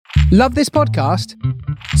Love this podcast?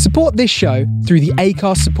 Support this show through the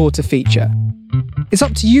Acast supporter feature. It's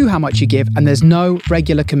up to you how much you give, and there's no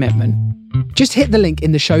regular commitment. Just hit the link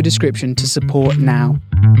in the show description to support now.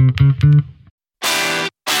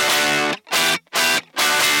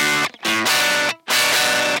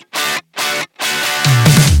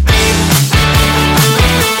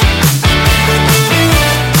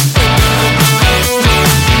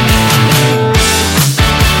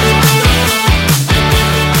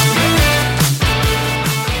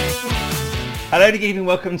 Hello and good evening,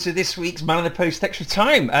 welcome to this week's Man of the Post Extra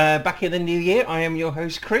Time. Back in the new year, I am your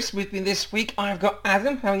host Chris. With me this week I've got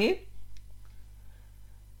Adam. How are you?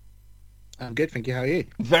 I'm good, thank you. How are you?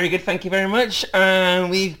 Very good, thank you very much.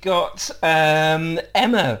 We've got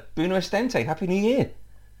Emma Buno Estente. Happy New Year.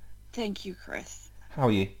 Thank you, Chris. How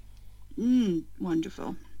are you?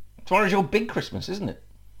 Wonderful. Tomorrow's your big Christmas, isn't it?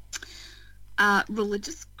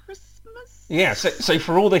 Religious Christmas? Yeah, so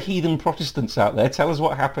for all the heathen Protestants out there, tell us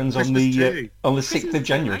what happens on the 6th of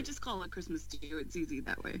January. I just call it Christmas too. It's easy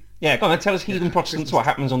that way. Yeah, go on, tell us heathen Protestants what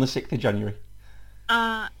happens on the 6th of January.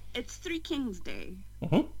 It's Three Kings Day.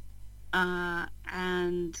 Mm-hmm.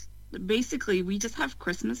 And basically we just have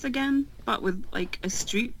Christmas again, but with like a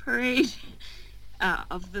street parade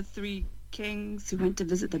of the three kings who went to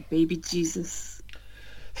visit the baby Jesus.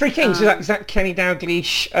 Three Kings, is that Kenny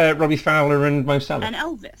Dalglish, Robbie Fowler and Mo Salah? And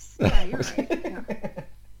Elvis. Yeah, you're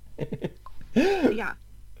right. Yeah. Yeah.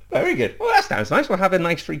 Very good. Well, that sounds nice. We'll have a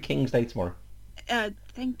nice Three Kings Day tomorrow.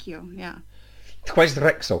 Thank you, yeah. Tres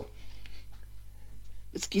Rexo.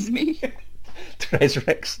 Excuse me? Tres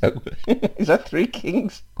Rexo. Is that Three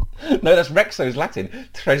Kings? No, that's Rexo's Latin.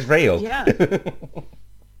 Tres Reo. Yeah.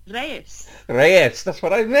 Reyes. Reyes, that's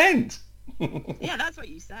what I meant. Yeah, that's what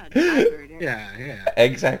you said. I heard it. Yeah.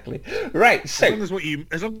 Exactly. Right, so...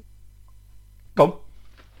 As long Go on.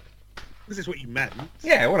 This is what you meant.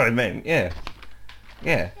 Yeah, what I meant, yeah.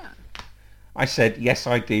 I said, yes,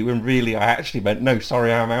 I do, and really I actually meant, no,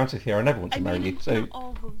 sorry, I'm out of here. I never want to marry you. So not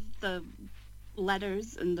all of the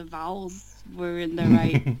letters and the vowels were in the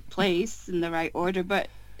right place, in the right order, but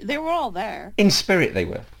they were all there. In spirit they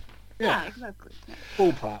were. Yeah, exactly. Yeah.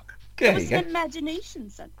 Ballpark. There It was you go. an imagination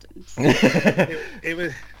sentence. It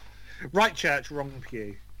was right church, wrong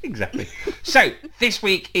pew. Exactly. So this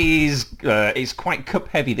week is quite cup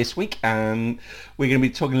heavy this week. We're going to be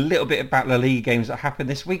talking a little bit about La Liga games that happened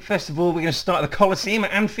this week. First of all, we're going to start at the Coliseum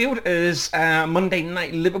at Anfield as Monday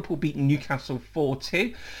night Liverpool beat Newcastle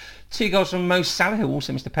 4-2. 2 goals from Mo Salah, who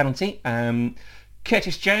also missed a penalty.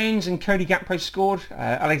 Curtis Jones and Cody Gakpo scored.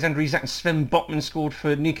 Alexander Isak and Sven Botman scored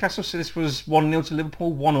for Newcastle. So this was 1-0 to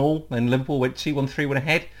Liverpool, 1-1. Then Liverpool went 2-1, 3-1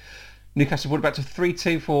 ahead. Newcastle brought it back to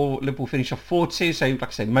 3-2 for Liverpool finished off 4-2. So like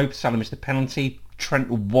I said, Mo Salah missed a penalty. Trent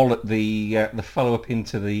will wallet the follow-up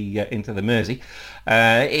into the Mersey.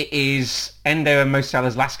 It is Endo and Mo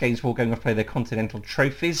Salah's last games before going off to play their continental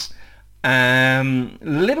trophies.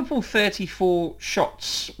 Liverpool 34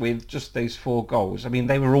 shots with just those 4 goals. I mean,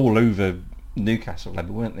 they were all over Newcastle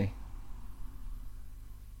level, weren't they?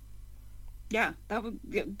 Yeah,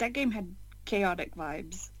 that game had chaotic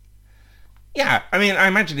vibes. Yeah, I mean, I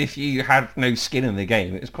imagine if you had no skin in the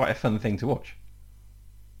game, it was quite a fun thing to watch.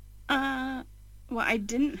 Well, I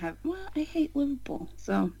didn't have... Well, I hate Liverpool,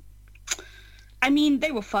 so... I mean,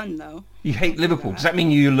 they were fun, though. You hate Liverpool? Does that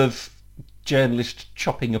mean you love journalists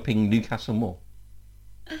chopping up in Newcastle more?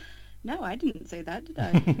 No, I didn't say that, did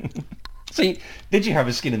I? So, did you have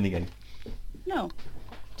a skin in the game? No.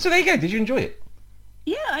 So there you go. Did you enjoy it?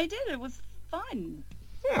 Yeah, I did. It was fun.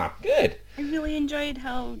 Ah, good. I really enjoyed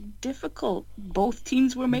how difficult both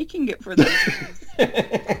teams were making it for themselves.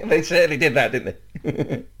 They certainly did that, didn't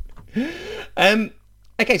they?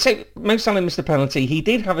 Okay, so Mo Salah missed a penalty. He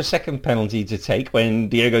did have a second penalty to take when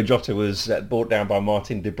Diogo Jota was brought down by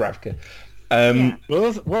Martin Dubravka. Yeah.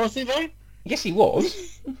 Was he though? Yes, he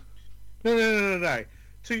was. No.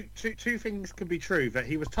 Two things can be true. That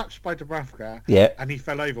he was touched by Dubravka, Yeah. and he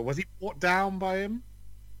fell over. Was he brought down by him?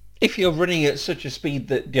 If you're running at such a speed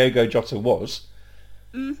that Diogo Jota was,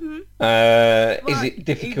 Mm-hmm. is it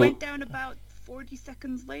difficult? He went down about 40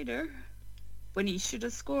 seconds later when he should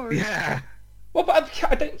have scored. Yeah. Well, but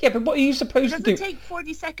I don't. Yeah, but what are you supposed to Does it do? take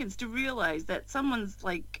 40 seconds to realise that someone's,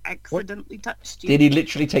 like, accidentally touched you? Did he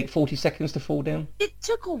literally take 40 seconds to fall down? It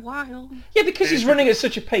took a while. Yeah, because he's running at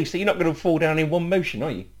such a pace that you're not going to fall down in one motion,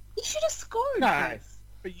 are you? He should have scored, No. Chris.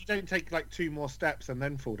 But you don't take like 2 more steps and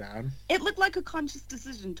then fall down. It looked like a conscious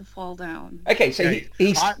decision to fall down. Okay, so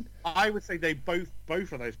he's... I would say they both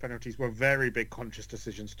of those penalties were very big conscious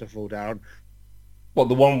decisions to fall down. What,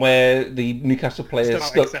 the one where the Newcastle player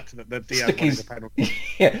Still accepting that the Diaz stuck wanted his... a penalty.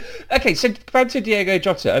 Yeah. Okay, so back to Diego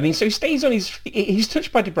Jota. I mean, so he stays on his... He's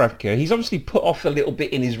touched by Dubravka. He's obviously put off a little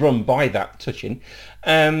bit in his run by that touching.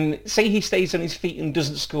 Say he stays on his feet and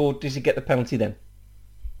doesn't score, does he get the penalty then?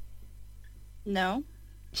 No.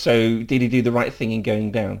 So did he do the right thing in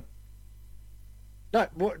going down? No,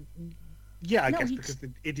 what? Yeah, I No, guess he because the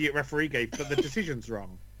idiot referee gave, but the decision's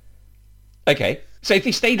wrong. Okay, so if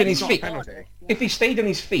he stayed on his It's not a feet... penalty. If he stayed on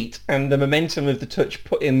his feet and the momentum of the touch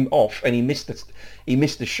put him off and he missed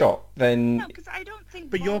the shot, then... No, because I don't think.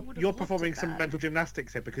 But VAR would have you're looked performing at some that. mental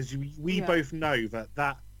gymnastics here because we Yeah. both know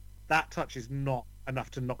that touch is not enough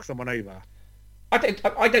to knock someone over. I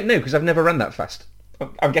don't know because I've never run that fast.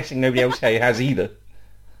 I'm guessing nobody else here has either.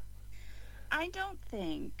 I don't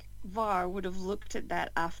think VAR would have looked at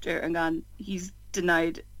that after and gone, he's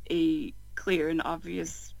denied a clear and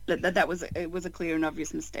obvious it was a clear and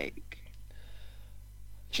obvious mistake.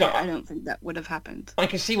 Do you know, I don't think that would have happened. I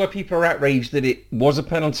can see why people are outraged that it was a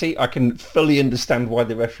penalty. I can fully understand why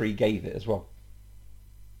the referee gave it as well.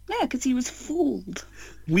 Yeah, because he was fooled.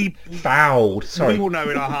 Fouled. Sorry. We all know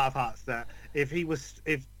in our heart of hearts that if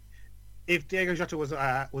Diego Jota was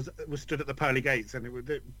stood at the pearly gates and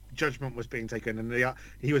the judgment was being taken and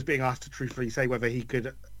he was being asked to truthfully say whether he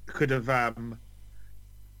could have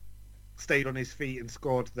stayed on his feet and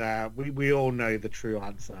scored there, we all know the true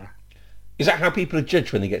answer. Is that how people are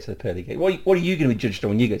judged when they get to the pearly gate? What are you going to be judged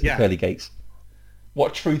on when you get to the pearly gates?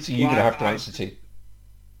 What truths are you going to have to answer to?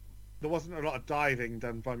 There wasn't a lot of diving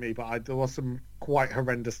done by me, but there was some quite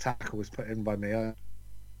horrendous tackles put in by me.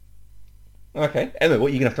 Okay. Emma,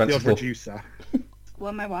 what are you going to have to The answer odd for? reducer. What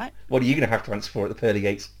am I what? What are you going to have to answer for at the pearly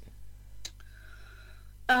gates?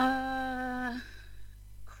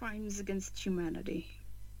 Crimes against humanity.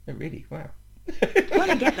 Oh, really? Wow. I want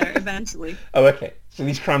to get there eventually. Oh, okay. So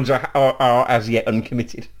these crimes are as yet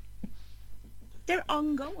uncommitted. They're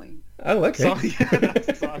ongoing. Oh, okay. So, yeah,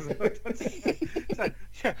 that's what I was about to say. So,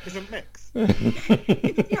 yeah, it's a mix.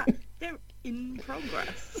 Yeah, they're in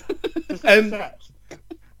progress. Just accept.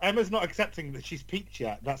 Emma's not accepting that she's peaked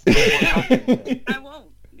yet. That's not what happened. I won't.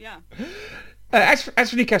 Yeah. As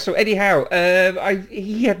for Newcastle, Eddie Howe,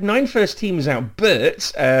 he had 9 first teams out, but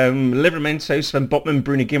Livramento, Sven Botman,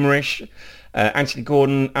 Bruno Guimaraes, Anthony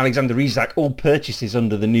Gordon, Alexander Isak, all purchases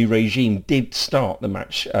under the new regime, did start the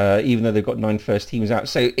match, even though they've got 9 first teams out.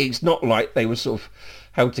 So it's not like they were sort of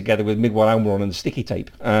held together with Miguel Almiron and the sticky tape.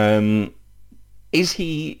 Is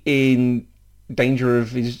he in danger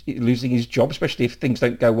of losing his job, especially if things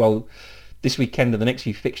don't go well this weekend and the next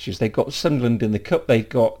few fixtures? They've got Sunderland in the Cup, I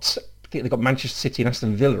think they've got Manchester City and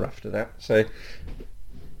Aston Villa after that. So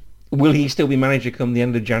will he still be manager come the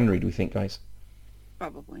end of January, do we think, guys?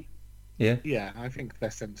 Probably. Yeah. Yeah, I think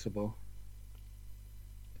they're sensible.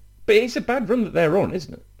 But it's a bad run that they're on,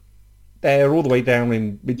 isn't it? They're all the way down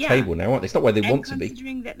in mid-table now, aren't they? It's not where they want to be.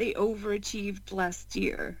 Considering that they overachieved last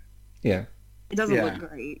year, Yeah. it doesn't Yeah. look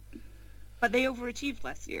great. But they overachieved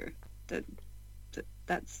last year.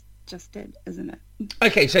 That's just it, isn't it?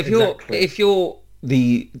 Okay, so Exactly. if you're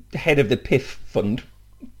the head of the PIF fund,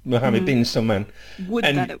 Mohammed bin Salman, Would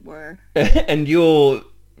and, that it were. and you're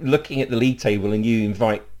looking at the league table and you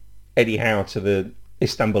invite Eddie Howe to the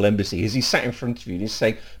Istanbul embassy, as he's sat in front of you and he's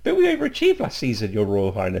saying, but we overachieved last season, Your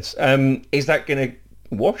Royal Highness. Is that going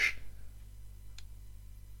to wash?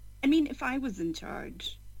 I mean, if I was in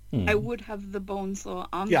charge, I would have the bone saw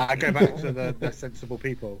on Yeah, the I go back to the sensible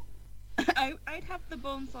people. I'd have the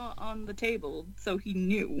bone saw on the table so he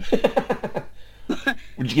knew.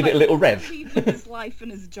 Would you give it a little rev? Leave with his life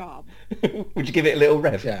and his job. Would you give it a little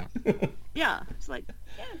rev? Yeah. Yeah, it's like,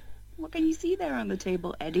 yeah, what can you see there on the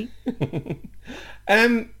table, Eddie?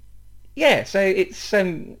 Yeah, so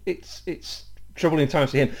it's troubling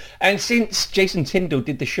times for him. And since Jason Tyndall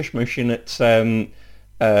did the shush motion at Jurgen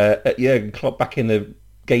Klopp back in the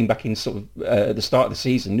game back in sort of at the start of the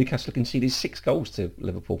season, Newcastle conceded 6 goals to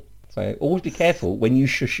Liverpool. So always be careful when you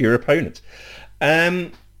shush your opponent.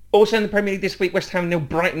 Also in the Premier League this week, West Ham 0,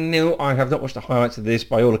 Brighton 0. I have not watched the highlights of this.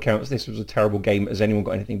 By all accounts, this was a terrible game. Has anyone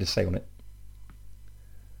got anything to say on it?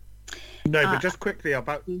 No, but just quickly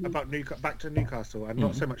about back to Newcastle, and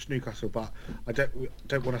not so much Newcastle, but I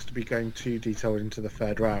don't want us to be going too detailed into the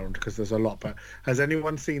third round because there's a lot. But has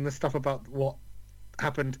anyone seen the stuff about what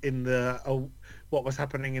happened in what was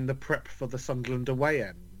happening in the prep for the Sunderland away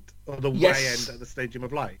end or the away end at the Stadium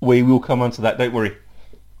of Light? We will come on to that. Don't worry.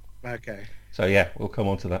 Okay. So yeah, we'll come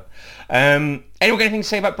on to that. Anyone got anything to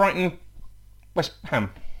say about Brighton, West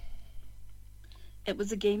Ham? It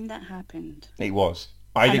was a game that happened. It was.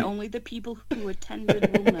 And only the people who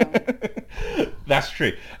attended will know. That's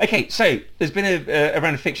true. Okay, so there's been a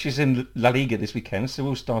round of fixtures in La Liga this weekend, so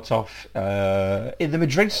we'll start off in the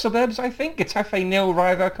Madrid suburbs, I think. Getafe 0,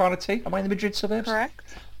 Rayo Vallecano 2. Am I in the Madrid suburbs?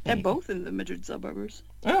 Correct. They're both in the Madrid suburbs.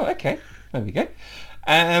 Oh, okay. There we go.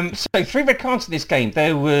 So 3 red cards in this game.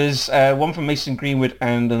 There was one for Mason Greenwood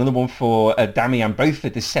and another one for Damian, both for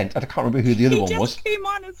dissent. I can't remember who the other one was. He just came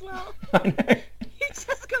on as well. I know. He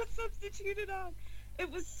just got substituted on.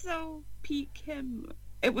 It was so peak him.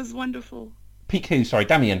 It was wonderful. Peak who? Sorry,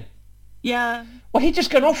 Damian. Yeah. Well, he just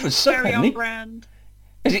got off as sub, Very hasn't on he? brand.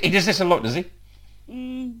 He does this a lot, does he?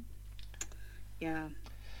 Yeah.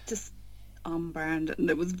 Just on brand, and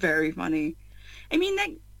it was very funny. I mean,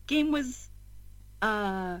 that game was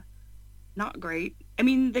not great. I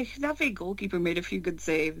mean, the Getafe goalkeeper made a few good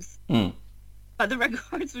saves. But the red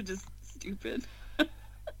cards were just stupid.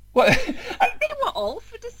 What? I think they were all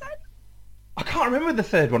for dissent. I can't remember the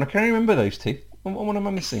third one. I can only remember those two. What am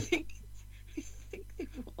I missing? I think they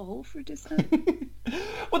were all for dissent.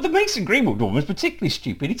 Well, the Mason Greenwood one was particularly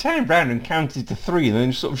stupid. He turned round and counted to 3 and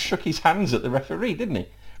then sort of shook his hands at the referee, didn't he?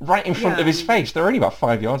 Right in front of his face. They're only about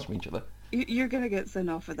 5 yards from each other. You're going to get sent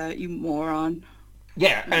off for that, you moron.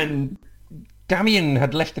 Yeah, and Damian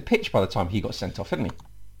had left the pitch by the time he got sent off, hadn't he?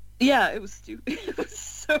 Yeah, it was stupid. It was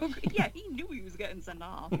so good. Yeah, he knew he was getting sent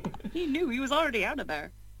off. He knew he was already out of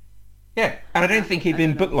there. Yeah, and I don't think he'd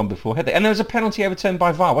been booked long before, had they? And there was a penalty overturned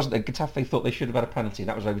by VAR, wasn't there? Getafe thought they should have had a penalty.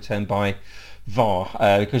 That was overturned by VAR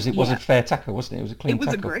because it was a fair tackle, wasn't it? It was a clean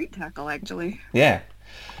tackle. It was a great tackle, actually. Yeah.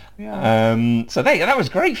 Yeah. So that was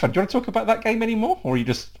great fun. Do you want to talk about that game anymore? Or are you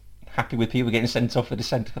just happy with people getting sent off for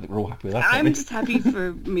dissent? I think we're all happy with that. I'm just happy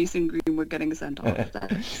for Mason Greenwood getting sent off.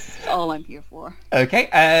 That's all I'm here for. Okay.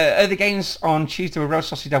 Other games on Tuesday were Real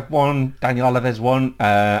Sociedad 1, Daniel Alves 1,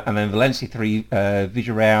 and then Valencia 3,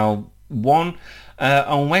 Villarreal 1.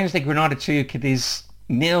 On Wednesday, Granada 2, Cadiz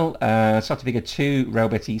 0, Celta Vigo 2, Real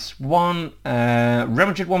Betis 1, Real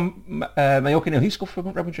Madrid 1, Mallorca 0. Who scored for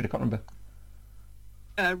Real Madrid? I can't remember.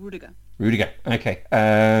 Rudiger. Okay.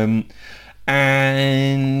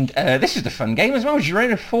 And this is the fun game as well.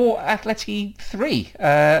 Girona 4, Atleti 3.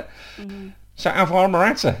 So Alvaro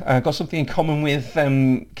Morata got something in common with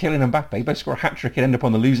Kylian Mbappe. Both score a hat-trick and end up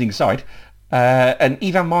on the losing side. And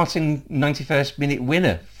Ivan Martin, 91st minute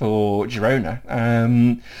winner for Girona.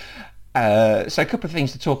 So a couple of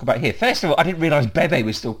things to talk about here. First of all, I didn't realise Bebe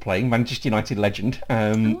was still playing, Manchester United legend.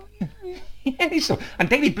 Yeah, he's still, and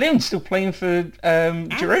David Blunt's still playing for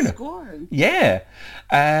Girona. Scored. Yeah.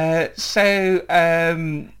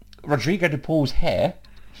 Rodrigo de Paul's hair.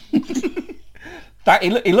 He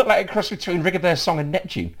looked like a cross between Rigobert Song and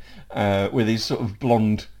Neptune, with his sort of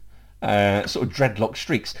blonde, sort of dreadlock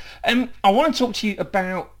streaks. I want to talk to you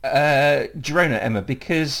about Girona, Emma,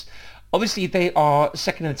 because obviously they are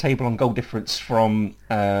second in the table on goal difference from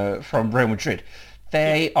Real Madrid.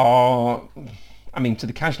 They are, I mean, to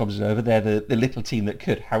the casual observer, they're the little team that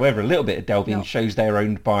could. However, a little bit of delving shows they're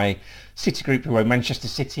owned by Citigroup, who own Manchester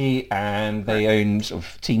City, and they own sort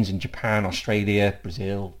of teams in Japan, Australia,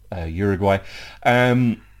 Brazil, Uruguay.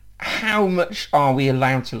 How much are we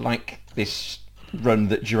allowed to like this run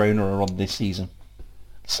that Girona are on this season?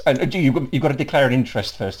 And you've got to declare an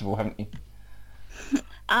interest first of all, haven't you?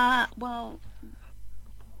 Well,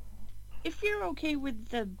 if you're okay with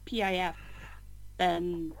the PIF,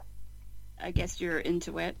 then I guess you're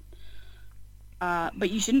into it. But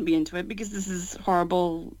you shouldn't be into it because this is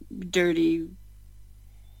horrible, dirty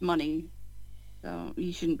money. So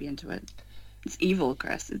you shouldn't be into it. It's evil,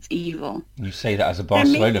 Chris. It's evil. You say that as a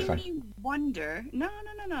Barcelona fan. They're making me wonder. No.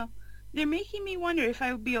 They're making me wonder if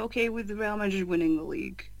I would be okay with Real Madrid winning the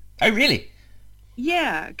league. Oh, really?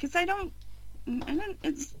 Yeah, because I don't.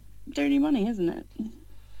 It's dirty money, isn't it?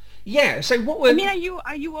 Yeah. So what were? I mean,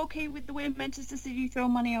 are you okay with the way Manchester City throw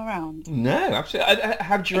money around? No, absolutely.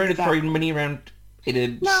 Have Girona thrown money around in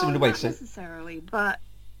a similar way? Not necessarily, but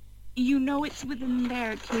you know it's within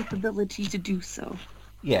their capability to do so.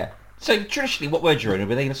 Yeah. So traditionally, what were Girona?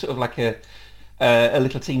 Were they sort of like a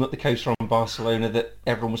little team up the coast from Barcelona that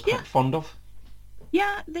everyone was quite fond of?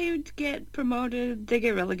 Yeah, they would get promoted, they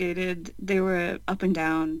get relegated, they were up and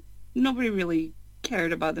down. Nobody really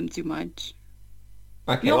cared about them too much.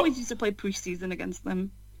 Okay, we always used to play pre-season against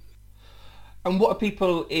them. And what are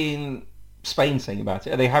people in Spain saying about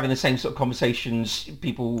it? Are they having the same sort of conversations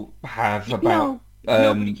people have about... No,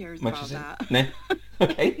 nobody cares about that. No?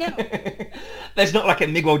 Okay. No. There's not like a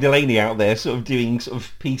Miguel Delaney out there sort of doing sort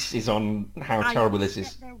of pieces on how terrible this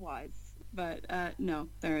is. There was, but no,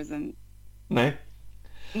 there isn't. No?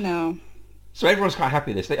 No. So everyone's quite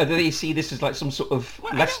happy with this. Do they see this as like some sort of...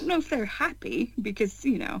 Well, I don't know if they're happy because,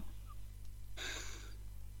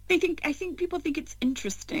 I think people think it's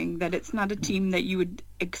interesting that it's not a team that you would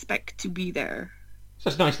expect to be there. So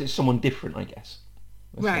it's nice that it's someone different, I guess.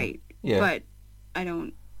 Right. Yeah. But I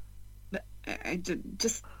don't.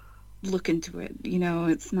 Just look into it. You know,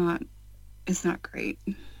 it's not great.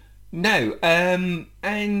 No, and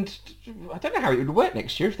I don't know how it would work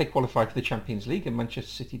next year if they qualified for the Champions League and Manchester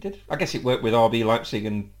City did. I guess it worked with RB Leipzig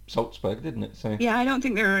and Salzburg, didn't it? So yeah, I don't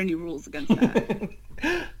think there are any rules against that.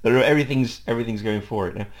 everything's going for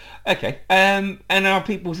it now. Okay, and are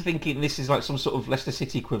people thinking this is like some sort of Leicester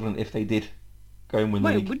City equivalent if they did go and win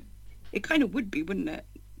the league? It kind of would be, wouldn't it?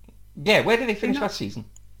 Yeah, where did they finish last season?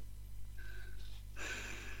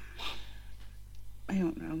 I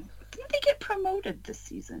don't know. Didn't they get promoted this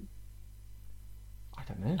season? I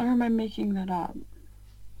don't know. Or am I making that up?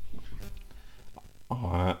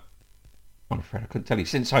 Oh, I'm afraid I couldn't tell you.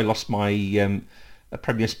 Since I lost my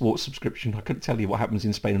Premier Sports subscription, I couldn't tell you what happens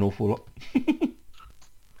in Spain an awful lot.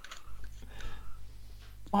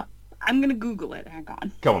 What? I'm going to Google it. Hang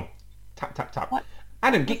on. Go on. Tap, tap, tap. What?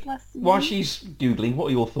 Adam, while she's Googling, what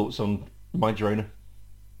are your thoughts on my Girona?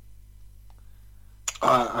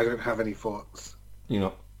 I don't have any thoughts. You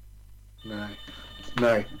not?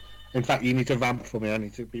 No. In fact, you need to vamp for me. I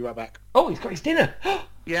need to be right back. Oh, he's got his dinner.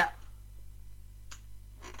 Yeah.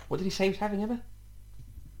 What did he say he was having, Emma?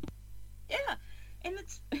 Yeah, in the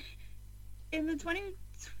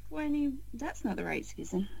 2020. That's not the right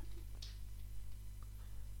season.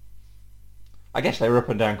 I guess they were up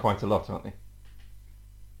and down quite a lot, aren't they?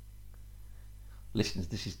 Listeners,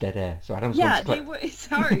 this is dead air, so Adam's yeah, they were.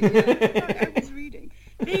 Sorry, I was reading.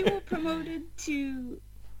 They were promoted to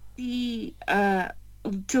the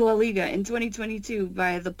to La Liga in 2022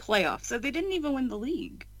 via the playoffs, so they didn't even win the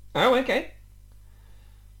league. Oh, okay.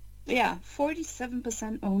 Yeah,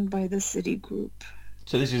 47% owned by the City Group.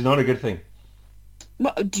 So this is not a good thing.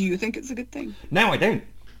 Well, do you think it's a good thing? No, I don't.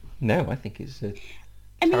 No, I think it's a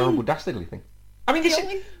terrible, dastardly thing. I mean,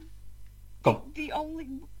 the only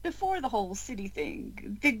before the whole City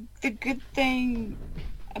thing, the good thing.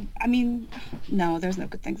 I mean, no, there's no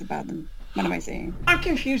good things about them. What am I saying? I'm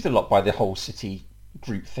confused a lot by the whole City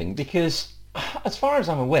Group thing because, as far as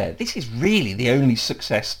I'm aware, this is really the only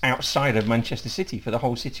success outside of Manchester City for the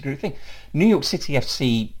whole City Group thing. New York City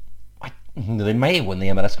FC, they may have won the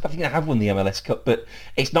MLS Cup. I think they have won the MLS Cup, but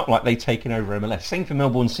it's not like they've taken over MLS. Same for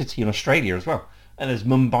Melbourne City in Australia as well. And there's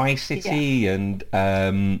Mumbai City and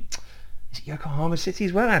is it Yokohama City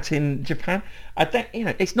as well? That's in Japan. I don't,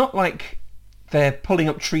 it's not like they're pulling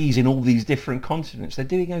up trees in all these different continents. They're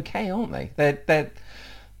doing okay, aren't they? They're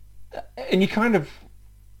and you kind of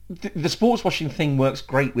the sports washing thing works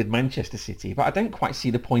great with Manchester City, but I don't quite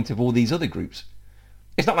see the point of all these other groups.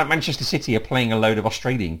 It's not like Manchester City are playing a load of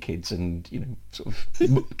Australian kids and sort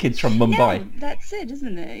of kids from Mumbai. No, that's it,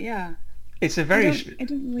 isn't it? Yeah. It's a very. I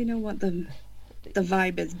don't really know what the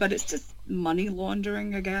vibe is, but it's just money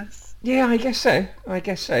laundering, I guess. Yeah, I guess so. What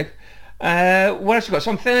else we got?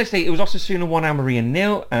 So on Thursday, it was Osasuna 1, Almeria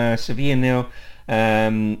 0, Sevilla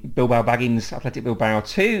 0, Bilbao Baggins, Athletic Bilbao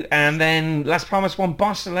 2, and then Las Palmas 1,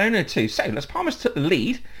 Barcelona 2. So Las Palmas took the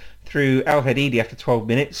lead through El Hadidi after 12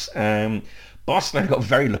 minutes. Barcelona got a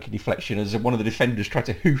very lucky deflection as one of the defenders tried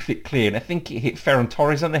to hoof it clear, and I think it hit Ferran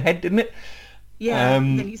Torres on the head, didn't it? Yeah,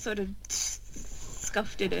 then he sort of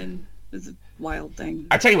scuffed it in. It was a wild thing.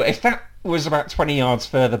 I tell you what, if that was about 20 yards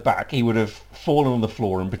further back, he would have fallen on the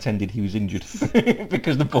floor and pretended he was injured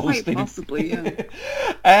because the ball's quite possibly, yeah.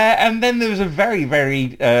 And then there was a very,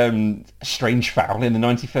 very strange foul in the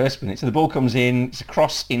 91st minute. So the ball comes in, it's a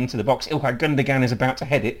cross into the box. Ilkay Gundogan is about to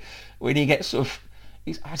head it when he gets sort of,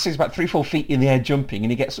 I'd say he's about 3-4 feet in the air jumping,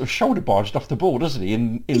 and he gets sort of shoulder barged off the ball, doesn't he,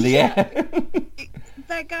 in the air?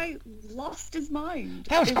 That guy lost his mind.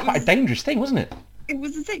 That was quite a dangerous thing, wasn't it? It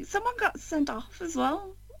was the thing. Someone got sent off as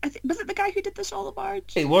well. Was it the guy who did the shoulder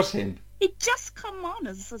barge? It was him. He'd just come on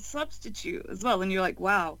as a substitute as well, and you're like,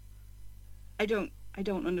 wow, I don't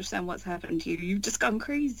understand what's happened here. You've just gone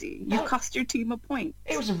crazy. You've cost your team a point.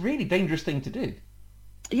 It was a really dangerous thing to do.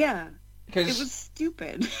 Yeah. It was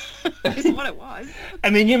stupid. Is what it was.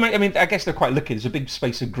 I guess they're quite lucky. There's a big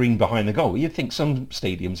space of green behind the goal. You'd think some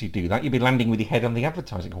stadiums you do that, you'd be landing with your head on the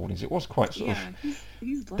advertising hoardings. It was quite sort of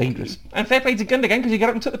he's dangerous. And fair play to Gundogan because he got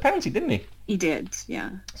up and took the penalty, didn't he? He did,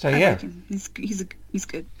 yeah. So I yeah, like him. He's good. He's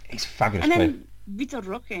a fabulous and player. then Vitor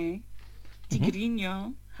Roque,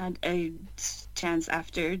 Tigrinho had a chance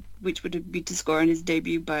after, which would be to score on his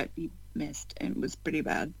debut, but he missed and it was pretty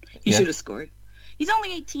bad. He should have scored. He's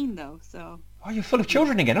only 18 though, so. Oh, you're full of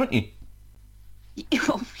children again, aren't you?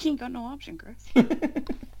 Well, he ain't got no option, Chris.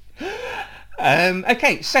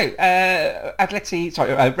 Okay, so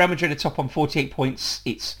Real Madrid are top on 48 points.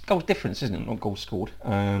 It's goal difference, isn't it? Not goals scored.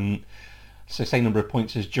 So same number of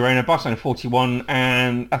points as Girona, Barcelona 41,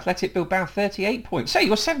 and Athletic Bilbao 38 points. So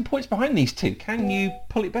you're 7 points behind these two. Can you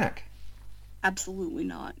pull it back? Absolutely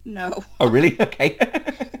not. No. Oh, really? Okay.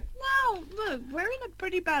 No, look, we're in a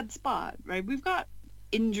pretty bad spot, right? We've got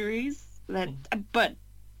injuries, but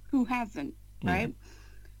who hasn't, right?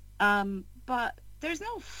 But there's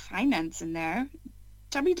no finance in there.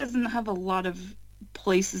 Chubby doesn't have a lot of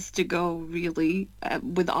places to go, really,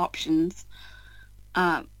 with options,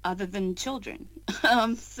 other than children.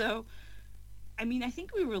 So, I mean, I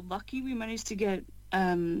think we were lucky we managed to get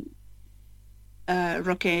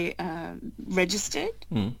Roque registered.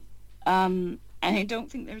 And I don't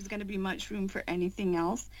think there's going to be much room for anything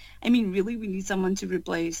else. I mean, really, we need someone to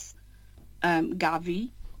replace Gavi,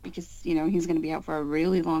 because, you know, he's going to be out for a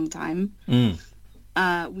really long time.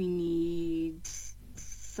 We need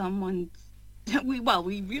someone... we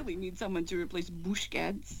really need someone to replace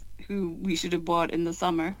Busquets, who we should have bought in the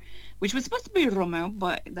summer, which was supposed to be Romeo,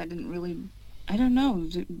 but that didn't really... I don't know.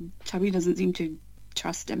 Xavi doesn't seem to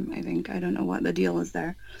trust him, I think. I don't know what the deal is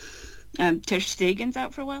there. Ter Stegen's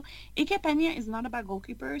out for a while. Ike Peña is not a bad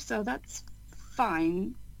goalkeeper, so that's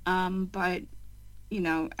fine. But, you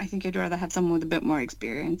know, I think I'd rather have someone with a bit more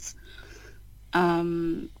experience.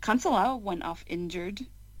 Cancelao went off injured,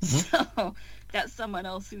 so that's someone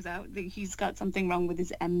else who's out. He's got something wrong with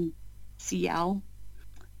his MCL.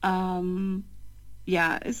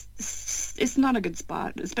 Yeah, it's not a good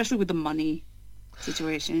spot, especially with the money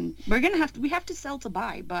situation. We have to sell to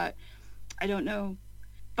buy, but I don't know.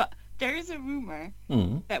 But there is a rumor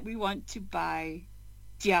that we want to buy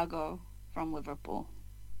Thiago from Liverpool.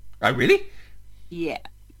 Oh, really? Yeah.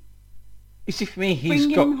 You see, for me, Bring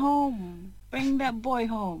him home. Bring that boy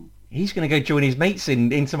home. He's going to go join his mates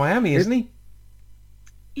into Miami, isn't he?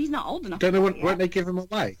 He's not old enough. Don't know, won't they give him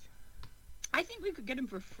away? I think we could get him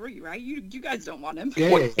for free, right? You guys don't want him.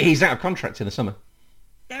 Yeah. He's out of contract in the summer.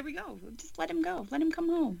 There we go. Just let him go. Let him come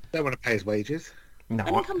home. Don't want to pay his wages. No,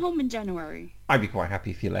 Let him come home in January. I'd be quite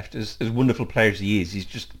happy if he left. As wonderful player as he is, he's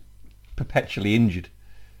just perpetually injured.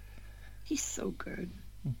 He's so good.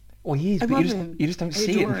 Well, he is, I but love you him. just don't I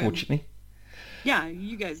see it, adore him. unfortunately. Yeah,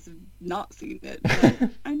 you guys have not seen it. But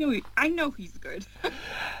I know he's good.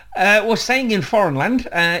 Well, staying in foreign land,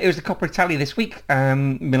 it was the Coppa Italia this week.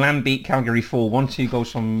 Milan beat Cagliari 4-1, 2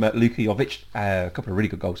 goals from Luka Jovic, a couple of really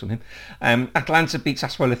good goals from him. Atalanta beat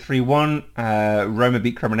Sassuolo 3-1, Roma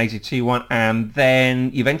beat Cremonese 2-1, and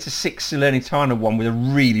then Juventus 6, Salernitana 1 with a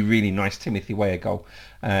really, really nice Timothy Weah goal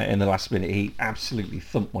in the last minute. He absolutely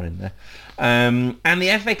thumped one in there. And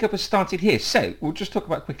the FA Cup has started here. So we'll just talk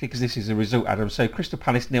about quickly because this is a result, Adam. So Crystal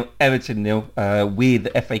Palace 0, Everton 0. Weird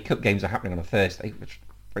that FA Cup games are happening on a Thursday, which is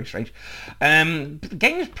very strange. The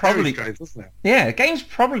game's probably... Very strange, wasn't it? Yeah, the game's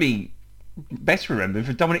probably best remembered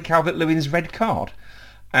for Dominic Calvert-Lewin's red card.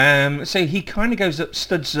 So he kind of goes up,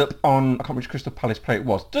 studs up on... I can't remember which Crystal Palace player it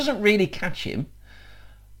was. Doesn't really catch him.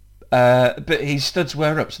 But his studs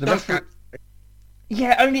were up. So the referee...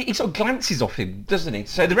 Yeah, only he sort of glances off him, doesn't he?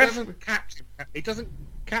 So the doesn't catch him. He doesn't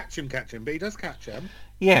catch him, but he does catch him.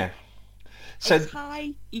 Yeah. So It's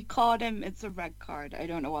high. You caught him. It's a red card. I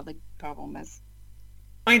don't know what the problem is.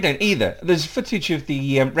 I don't either. There's footage of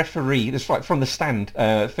the referee, that's like from the stand,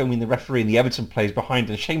 filming the referee and the Everton players behind,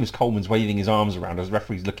 and Seamus Coleman's waving his arms around as the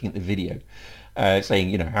referee's looking at the video, saying,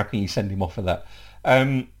 you know, how can you send him off for that?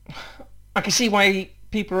 I can see why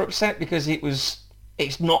people are upset because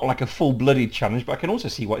it's not like a full-blooded challenge, but I can also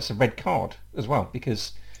see why it's a red card as well,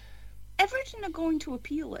 because... Everton are going to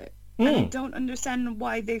appeal it. And I don't understand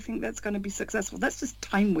why they think that's going to be successful. That's just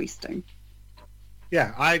time wasting.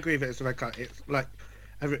 Yeah, I agree that it's a red card. It's like,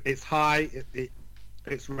 it's high,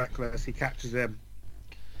 it's reckless, he catches him.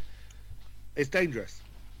 It's dangerous.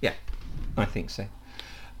 Yeah, I think so.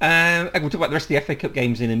 We'll talk about the rest of the FA Cup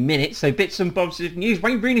games in a minute. So bits and bobs of news.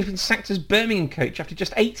 Wayne Rooney has been sacked as Birmingham coach after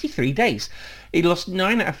just 83 days. He lost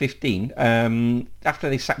 9 out of 15. After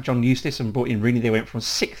they sacked John Eustace and brought in Rooney, they went from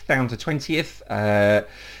 6th down to 20th.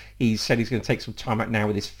 He said he's going to take some time out now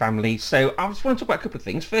with his family. So I just want to talk about a couple of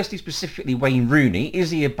things. Firstly, specifically Wayne Rooney.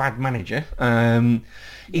 Is he a bad manager?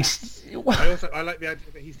 Yes. I like the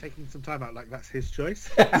idea that he's taking some time out, like that's his choice.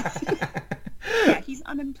 Yeah, he's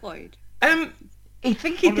unemployed. I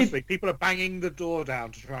think he Honestly, did. people are banging the door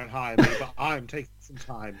down to try and hire me, but I'm taking some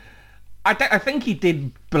time. I think he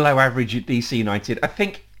did below average at DC United. I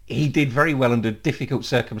think he did very well under difficult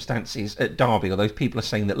circumstances at Derby, although people are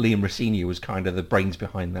saying that Liam Rossini was kind of the brains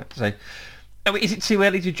behind that. So, is it too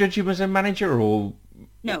early to judge him as a manager, or...?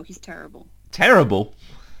 No, he's terrible. Terrible?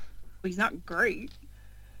 Well, he's not great.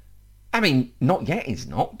 I mean, not yet, he's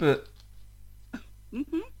not, but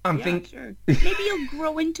Sure. Maybe he'll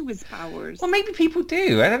grow into his powers. Well, maybe people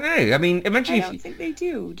do. I don't know. I mean, imagine I if... don't think they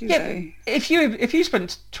do yeah, they? If you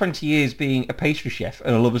spent 20 years being a pastry chef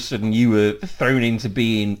and all of a sudden you were thrown into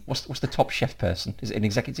being... What's the top chef person? Is it an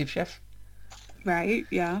executive chef? Right,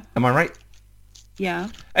 yeah. Am I right? Yeah.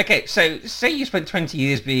 Okay, so say you spent 20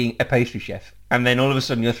 years being a pastry chef and then all of a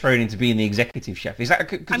sudden you're thrown into being the executive chef. Is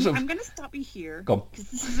that... I'm going to stop you here. Go on. Because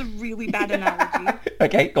this is a really bad analogy.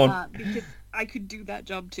 Okay, go on. Because I could do that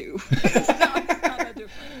job too. It's not that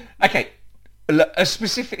different. Okay,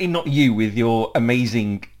 specifically not you with your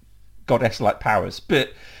amazing goddess-like powers,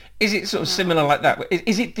 but is it sort of similar like that?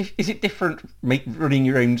 Is it different running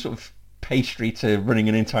your own sort of pastry to running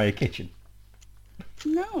an entire kitchen?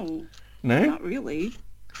 No. No? Not really.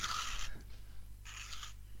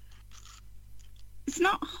 It's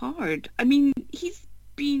not hard. I mean, he's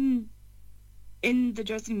been in the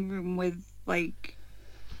dressing room with, like,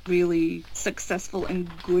 really successful and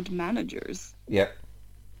good managers. Yeah.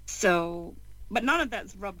 So, but none of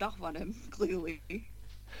that's rubbed off on him, clearly.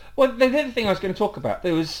 Well, the other thing I was going to talk about,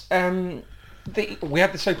 there was... we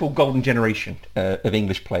had the so-called golden generation of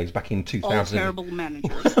English players back in 2000. All terrible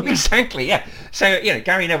managers. Exactly, yeah. So,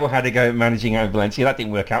 Gary Neville had a go at managing out of Valencia. That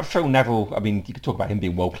didn't work out. Phil Neville, I mean, you could talk about him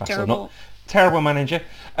being world-class or not. Terrible manager.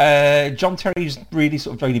 John Terry's really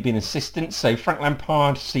sort of only been assistant. So Frank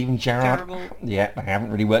Lampard, Steven Gerrard. Terrible. Yeah, they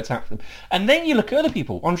haven't really worked out for them. And then you look at other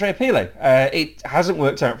people. Andrea Pirlo. It hasn't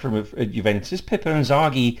worked out for him at Juventus. Pippo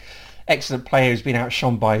Inzaghi, excellent player, has been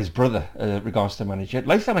outshone by his brother regards to manager.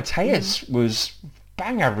 Lothar Matthäus was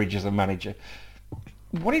bang average as a manager.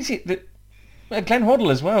 What is it that... Glenn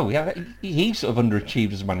Hoddle as well. Yeah, he sort of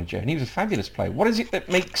underachieved as a manager, and he was a fabulous player. What is it that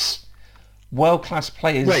makes world-class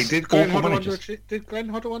players did Glenn awful Hoddle managers? did Glenn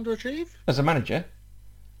Hoddle underachieve? As a manager?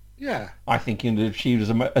 Yeah. I think he underachieved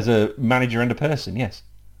as a manager and a person, yes.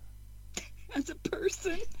 As a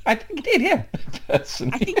person? I think he did, yeah.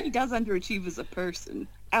 Person. I think he does underachieve as a person.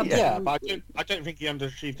 Absolutely. Yeah, but I don't think he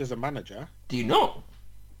underachieved as a manager. Do you not?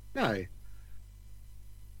 No.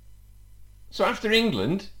 So after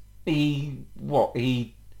England, he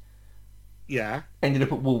Yeah. ended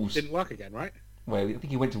up at Wolves. Didn't work again, right? Well, I think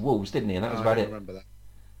he went to Wolves, didn't he? And that was about I it. don't remember that.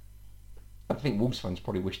 I think Wolves fans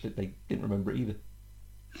probably wish that they didn't remember it either.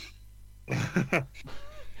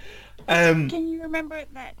 Can you remember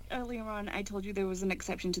that earlier on I told you there was an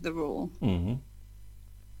exception to the rule? Mm-hmm.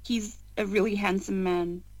 He's a really handsome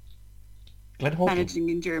man. Glenn Hoddle. Managing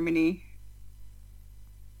in Germany.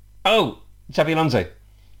 Oh, Xabi Alonso.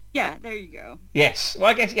 Yeah, there you go. Yes. Well,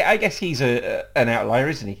 I guess he's an outlier,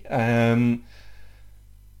 isn't he?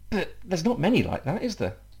 But there's not many like that, is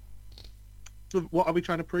there? So what are we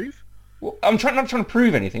trying to prove? Well, I'm not trying to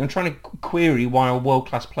prove anything. I'm trying to query why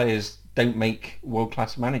world-class players don't make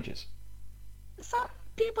world-class managers. Some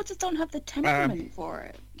people just don't have the temperament for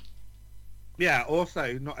it. Yeah,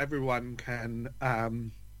 also, not everyone can...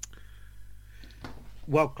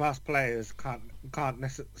 world-class players can't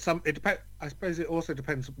necessarily... I suppose it also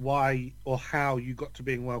depends why or how you got to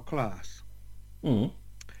being world-class. Mm.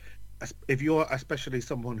 If you're especially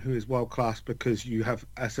someone who is world-class because you have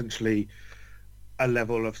essentially a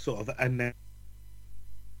level of sort of...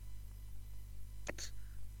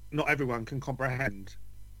 Not everyone can comprehend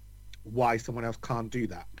why someone else can't do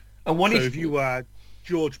that. And if you were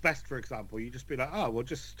George Best, for example, you'd just be like, oh, well,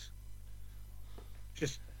 just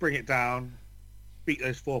bring it down, beat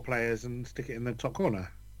those 4 players and stick it in the top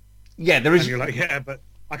corner. Yeah, there is... And you're like, yeah, but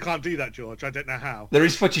I can't do that, George. I don't know how. There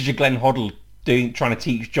is footage of Glenn Hoddle trying to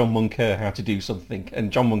teach John Moncur how to do something,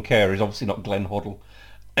 and John Moncur is obviously not Glenn Hoddle,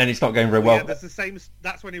 and it's not going very well. Yeah, there's the same...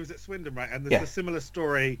 That's when he was at Swindon, right? And there's a similar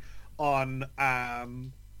story on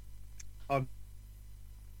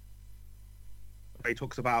he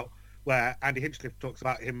talks about where Andy Hinchcliffe talks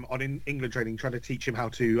about him on England training trying to teach him how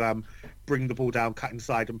to bring the ball down, cut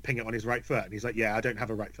inside, and ping it on his right foot. And he's like, "Yeah, I don't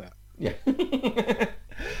have a right foot." Yeah.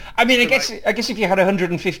 I mean, I guess if you had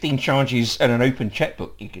 115 charges and an open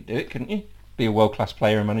checkbook, you could do it, couldn't you? Be a world-class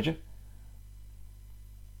player and manager.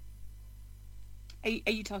 Are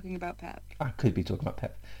you talking about Pep? I could be talking about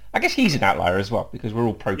Pep. I guess he's an outlier as well because we're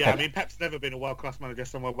all pro Pep. Yeah, I mean, Pep's never been a world-class manager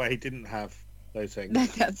somewhere where he didn't have those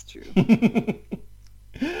things. That's true.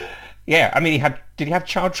 Yeah, I mean, did he have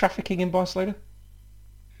child trafficking in Barcelona?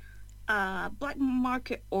 Black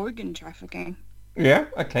market organ trafficking. Yeah,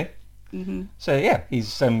 okay. Mm-hmm. So yeah,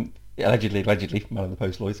 he's allegedly man of the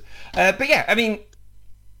post, Lloyds. But yeah, I mean,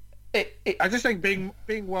 I just think being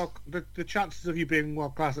the chances of you being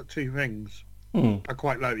world class at 2 things are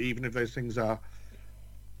quite low, even if those things are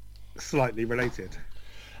slightly related.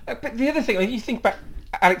 But the other thing, you think back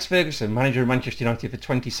Alex Ferguson, manager of Manchester United for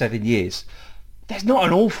 27 years, there's not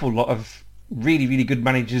an awful lot of really, really good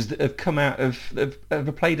managers that have come out of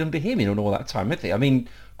played under him in all that time, have they? I mean,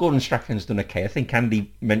 Gordon Strachan's done okay. I think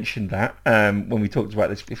Andy mentioned that when we talked about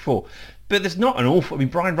this before. But there's not an awful... I mean,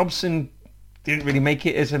 Brian Robson didn't really make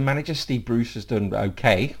it as a manager. Steve Bruce has done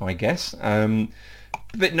okay, I guess.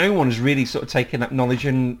 But no one has really sort of taken that knowledge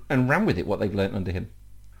and ran with it, what they've learnt under him.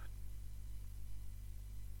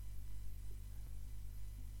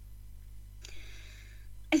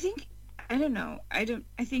 I don't know. I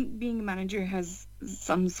think being a manager has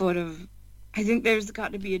some sort of... I think there's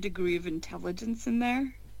got to be a degree of intelligence in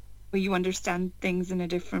there, where you understand things in a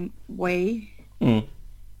different way. Mm.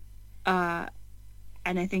 And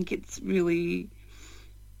I think it's really...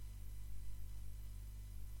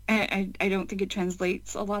 I don't think it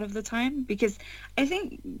translates a lot of the time, because I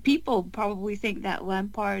think people probably think that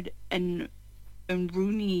Lampard and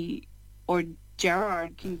Rooney or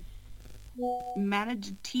Gerrard can manage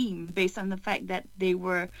a team based on the fact that they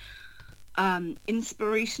were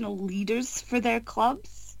inspirational leaders for their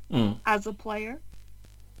clubs as a player,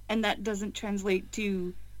 and that doesn't translate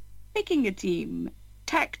to picking a team,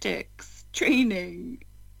 tactics, training,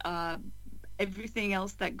 everything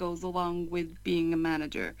else that goes along with being a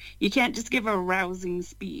manager. You can't just give a rousing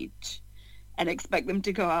speech and expect them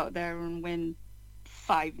to go out there and win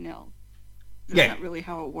 5-0. That's not really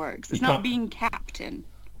how it works. It's not being captain.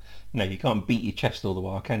 No, you can't beat your chest all the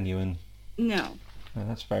while, can you? And no.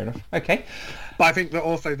 That's fair enough. Okay. But I think that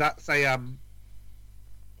also that's a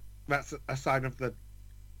sign of the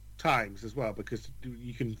times as well, because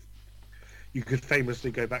you could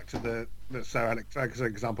famously go back to the Sir Alex Ferguson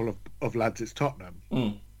example of lads, it's Tottenham.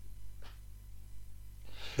 Mm.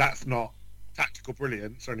 That's not tactical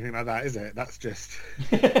brilliance or anything like that, is it? That's just...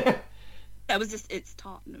 That was just, it's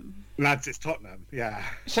Tottenham. Lads, it's Tottenham, yeah.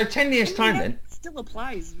 So 10 years' time then? Still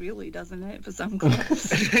applies, really, doesn't it, for some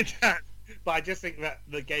clubs? It does. But I just think that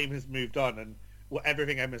the game has moved on, and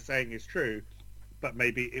everything Emma's saying is true, but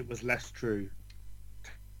maybe it was less true.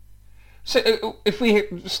 So if we...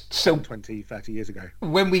 20, 30 years ago.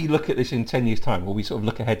 When we look at this in 10 years' time, or we sort of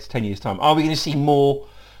look ahead to 10 years' time, are we going to see more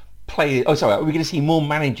players... Oh, sorry, are we going to see more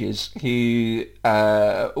managers who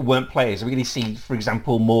weren't players? Are we going to see, for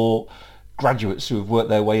example, more graduates who have worked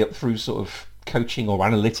their way up through sort of coaching or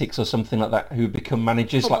analytics or something like that who have become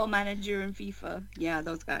managers? Football manager in FIFA. Yeah,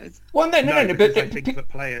 those guys. Well, no, but I think that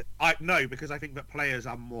players... because I think that players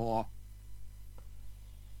are more...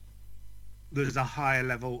 There's a higher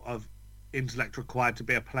level of intellect required to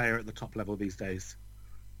be a player at the top level these days.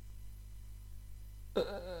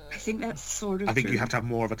 I think that's sort of I think true. you have to have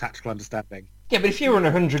more of a tactical understanding. Yeah, but if you're on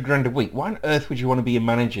 $100,000 a week, why on earth would you want to be a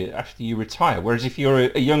manager after you retire? Whereas if you're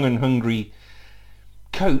a young and hungry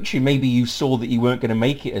coach who maybe you saw that you weren't going to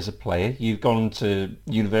make it as a player, you've gone to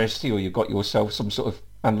university or you've got yourself some sort of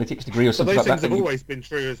analytics degree or something like that. Those things have always been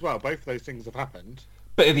true as well. Both of those things have happened.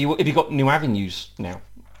 But have you got new avenues now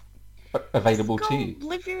available to you?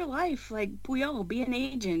 Live your life like Puyol, be an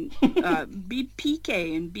agent, be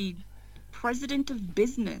PK, and be president of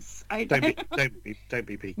business. Don't be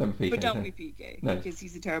PK. But don't be PK, because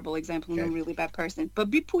he's a terrible example and a really bad person. But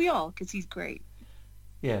be Puyol, because he's great.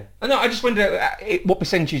 Yeah. No, I just wonder what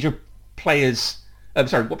percentage of players...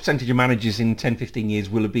 what percentage of managers in 10, 15 years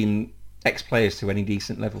will have been ex-players to any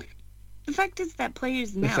decent level? The fact is that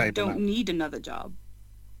players now don't need another job.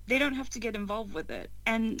 They don't have to get involved with it.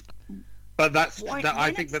 But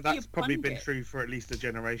I think that's probably been true for at least a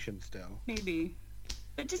generation still. Maybe.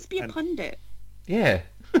 But just be a pundit. Yeah.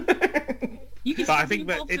 You can still be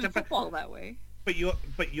involved in football that way. But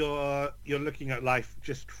you're looking at life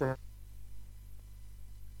just from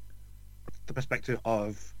the perspective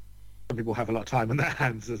of some people have a lot of time on their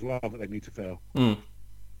hands as well that they need to fill. Mm.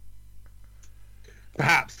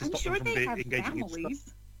 Perhaps to I'm stop sure them from they have engaging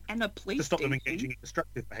families and a PlayStation. To stop them engaging in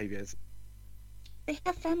destructive behaviours. They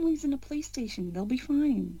have families and a PlayStation. They'll be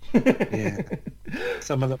fine. Yeah.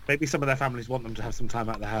 Maybe some of their families want them to have some time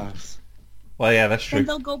out of the house. Well, yeah, that's true. Then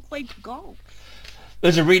they'll go play golf.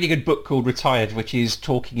 There's a really good book called Retired, which is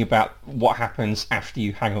talking about what happens after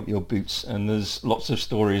you hang up your boots, and there's lots of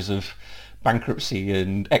stories of bankruptcy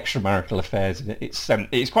and extramarital affairs in it.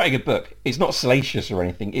 It's quite a good book. It's not salacious or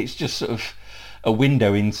anything. It's just sort of a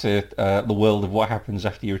window into the world of what happens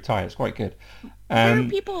after you retire. It's quite good. There are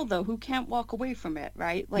people, though, who can't walk away from it,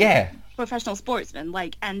 right? Like professional sportsmen,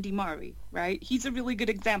 like Andy Murray, right? He's a really good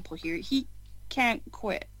example here. He can't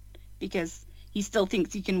quit because he still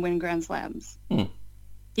thinks he can win Grand Slams. Hmm.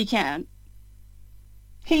 He can't.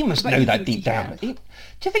 He must know that deep down. Do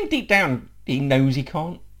you think deep down he knows he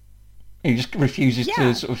can't? He just refuses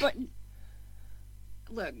to sort of...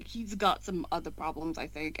 look, he's got some other problems, I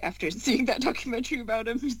think, after seeing that documentary about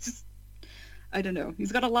him. He's just, I don't know.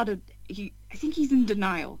 He's got a lot of, I think he's in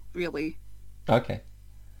denial, really. Okay.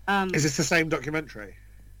 Is this the same documentary?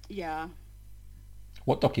 Yeah.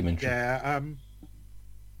 What documentary? Yeah.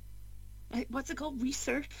 What's it called?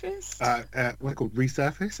 Resurfaced? What's it called?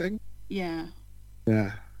 Resurfacing? Yeah.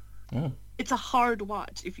 Yeah. Oh. It's a hard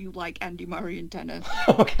watch if you like Andy Murray and tennis.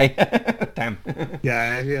 Okay. Damn.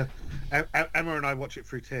 Yeah. Emma and I watch it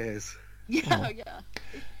through tears. Yeah, yeah.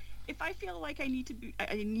 If I feel like I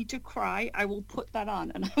need to cry, I will put that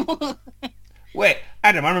on, and I will. Wait,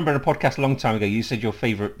 Adam, I remember in a podcast a long time ago you said your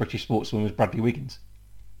favourite British sportsman was Bradley Wiggins.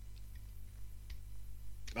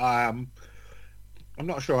 I'm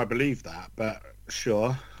not sure I believe that, but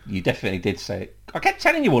sure. You definitely did say it. I kept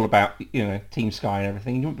telling you all about, Team Sky and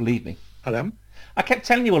everything, and you wouldn't believe me. Hello? I kept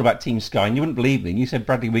telling you all about Team Sky, and you wouldn't believe me, and you said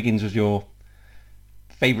Bradley Wiggins was your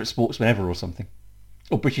favourite sportsman ever or something.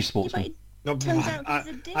 Or British sportsman. No, Turns out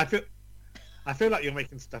he's a dick. I feel like you're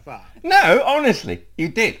making stuff up. No, honestly, you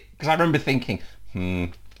did. Because I remember thinking,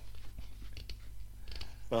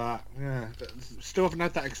 But, yeah, still haven't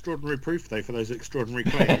had that extraordinary proof, though, for those extraordinary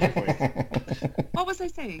claims, have we? What was I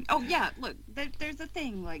saying? Oh, yeah, look, there's a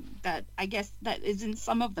thing like that, I guess, that is in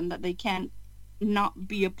some of them that they can't not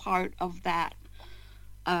be a part of that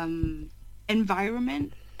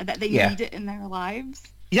environment, that they need it in their lives.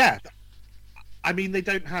 Yeah. I mean, they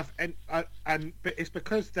don't have... but it's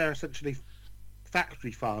because they're essentially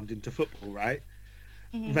factory farmed into football, right?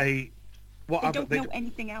 Mm-hmm. They don't know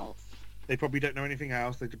anything else. They probably don't know anything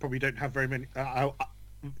else. They probably don't have very many...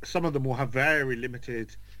 some of them will have very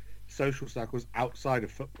limited social circles outside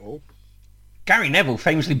of football. Gary Neville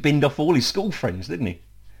famously binned off all his school friends, didn't he?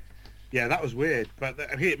 Yeah, that was weird. But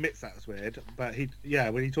he admits that was weird. But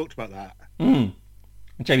when he talked about that... And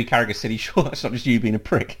Jamie Carragher said he's sure that's not just you being a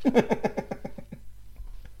prick.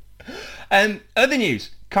 Other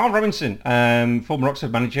news. Carl Robinson, former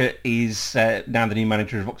Oxford manager, is now the new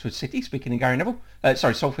manager of Oxford City, speaking of Gary Neville.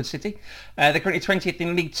 Salford City. They're currently 20th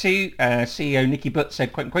in League Two. CEO Nicky Butt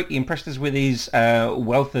said, quote unquote, he impressed us with his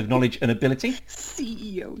wealth of knowledge and ability.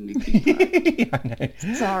 CEO Nicky Butt. I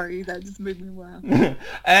know. Sorry, that just made me laugh.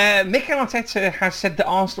 Mikel Arteta has said that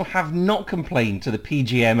Arsenal have not complained to the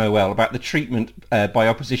PGMOL about the treatment by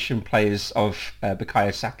opposition players of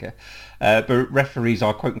Bukayo Saka. But referees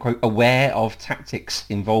are, quote unquote, aware of tactics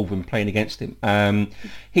involved when playing against him.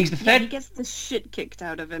 He's the third... Yeah, he gets the shit kicked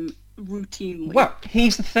out of him routinely. Well,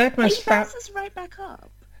 he's the third most foul... He bounces right back up.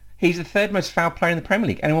 He's the third most foul player in the Premier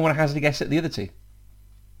League. Anyone want to hazard a guess at the other two?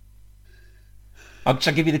 Shall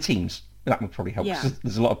I give you the teams? That would probably help. Yeah.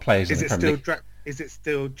 There's a lot of players in the Premier League. Is it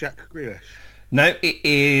still Jack Grealish? No, it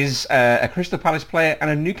is a Crystal Palace player and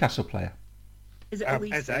a Newcastle player. Is it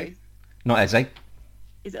Elise? Eze? Not Eze.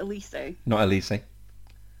 Is it Elise? Not Elise.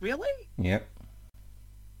 Really? Yeah.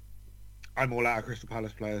 I'm all out of Crystal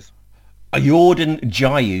Palace players. A Jordan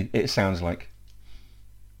Jayu, it sounds like.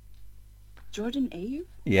 Jordan Ayew?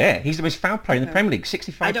 Yeah, he's the most foul player in the Premier League,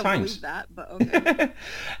 65 I don't times. believe that, but okay.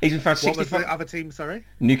 He's been fouled 65... What was the other team, sorry?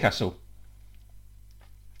 Newcastle.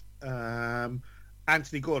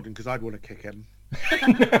 Anthony Gordon, because I'd want to kick him.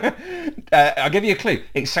 I'll give you a clue.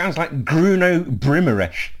 It sounds like Bruno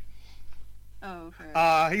Brimaresh. Oh,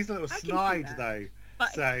 okay. He's a little snide, though.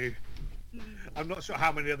 But... So... I'm not sure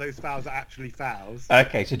how many of those fouls are actually fouls.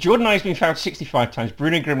 Okay, so Jordan Ayew's been fouled 65 times,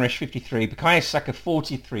 Bruno Guimaraes 53, Bukayo Saka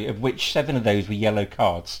 43, of which 7 of those were yellow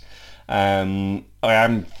cards. I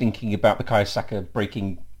am thinking about Bukayo Saka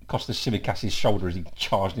breaking Kostas Tsimikas' shoulder as he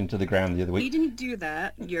charged into the ground the other week. He didn't do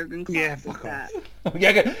that. Jurgen Klopp did that.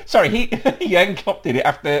 Jurgen Klopp did it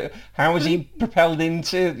after... How was he propelled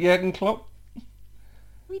into Jurgen Klopp?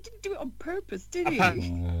 We didn't do it on purpose, did he?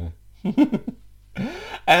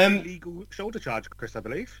 Illegal shoulder charge, Chris, I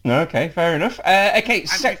believe. Okay, fair enough. Okay, and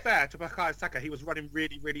to be fair to Bukayo Saka, he was running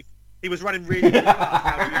really fast.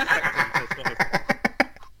 How do you expect him to sort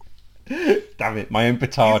of... Damn it, my own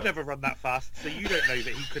petard. You've never run that fast, so you don't know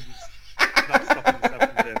that he couldn't not stop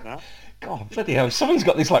himself from doing that. God, bloody hell, someone's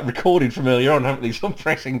got this recorded from earlier on, haven't they? Some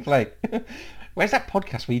pressing play. Where's that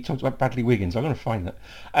podcast where you talked about Bradley Wiggins? I'm going to find that.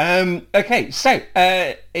 Okay, so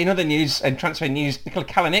in other news and transfer news, Nikola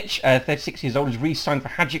Kalinic, 36 years old, is re-signed for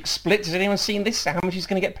Hajduk Split. Has anyone seen this? How much he's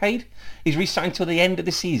going to get paid? He's re-signed till the end of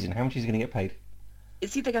the season. How much is he going to get paid?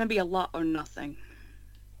 It's either going to be a lot or nothing.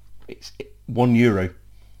 It's €1.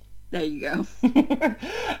 There you go.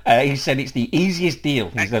 He said it's the easiest deal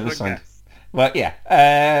he's ever signed. Well,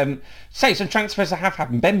 yeah. So some transfers that have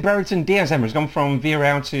happened. Ben Brereton Diaz-Emma has gone from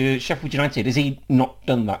Villarreal to Sheffield United. Has he not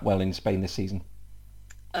done that well in Spain this season?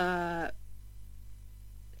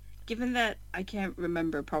 Give Given that I can't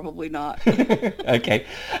remember, probably not. Okay.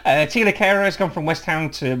 Tila Kehrer has gone from West Ham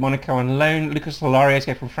to Monaco on loan. Lucas Lolario has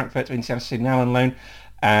gone from Frankfurt to Internacional on loan.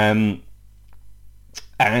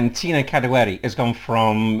 And Tino Kadewere has gone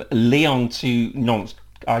from Lyon to Nantes.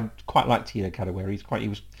 I quite like Tino Kadewere. He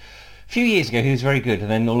was a few years ago he was very good, and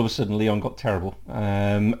then all of a sudden Lyon got terrible.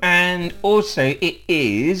 And also it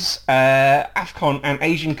is AFCON and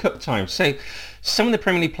Asian Cup time. So some of the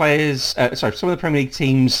Premier League players, some of the Premier League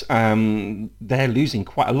teams, they're losing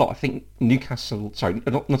quite a lot. I think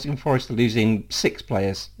Nottingham Forest are losing 6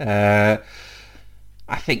 players. I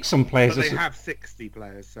think some players... But they have 60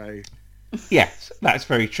 players, so... Yes, that's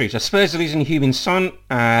very true. So Spurs are losing Heung-min Son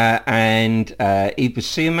and Yves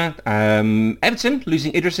Bissouma. Everton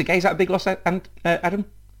losing Idris Gueye. Is that a big loss, Adam?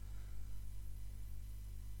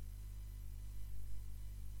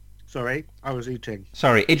 Sorry, I was eating.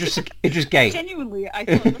 Sorry, Idris Gueye. Genuinely, I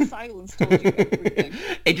thought the silence told you everything.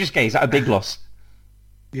 Idris Gueye, is that a big loss?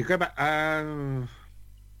 You go back...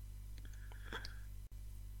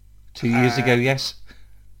 2 years ago, yes?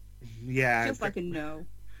 Yeah. Feels like a no.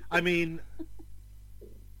 I mean,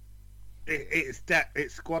 it's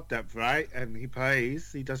squad depth, right? And he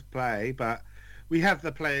does play, but we have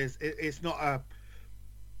the players. It's not.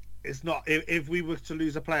 If we were to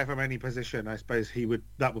lose a player from any position, I suppose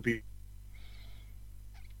that would be.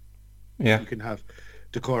 Yeah. You can have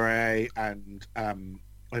Decore and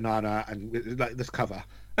Onana and like this cover.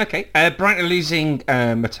 Okay. Brighton are losing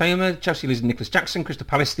Matoma. Chelsea losing Nicholas Jackson. Crystal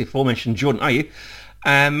Palace, the aforementioned Jordan Ayew.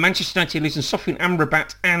 Manchester United losing Sofiane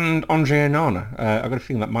Amrabat and Andre Onana. I've got a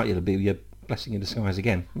feeling that might be a blessing in disguise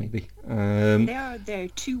again, maybe. They are their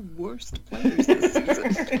 2 worst players this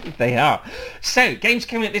season. They are. So, games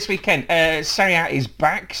coming up this weekend. Serie A is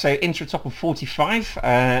back, so Inter top of 45,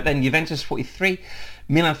 then Juventus 43,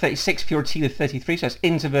 Milan 36, Fiorentina 33, so that's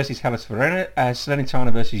Inter versus Hellas Verona,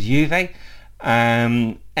 Salernitana versus Juve,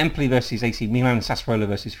 Empoli versus AC Milan, Sassuolo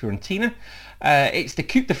versus Fiorentina. It's the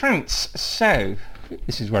Coupe de France, so...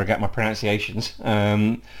 This is where I get my pronunciations.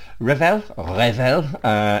 Revel.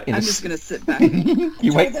 I'm just going to sit back.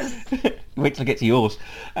 You wait till I get to yours.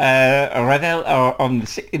 Revel are in the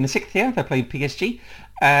 6th tier. They're playing PSG.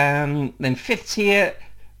 Then 5th tier,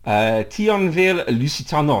 Thionville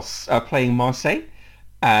Lusitanos are playing Marseille.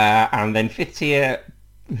 And then 5th tier,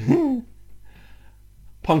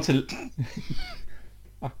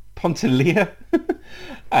 Pontelia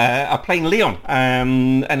are playing Lyon,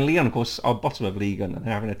 and Lyon, of course, are bottom of league and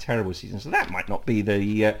they're having a terrible season, so that might not be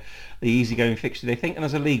the easygoing fixture they think. And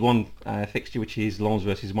there's a League One fixture, which is Lens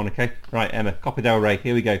versus Monaco. Right, Emma, Copa del Rey,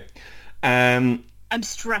 here we go. I'm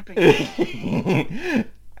strapping.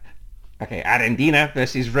 Okay, Argentina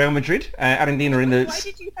versus Real Madrid. Argentina are in the... Why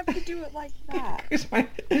did you have to do it like that? It's my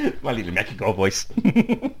little Mexico voice.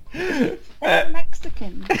 They're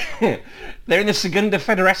Mexican. They're in the Segunda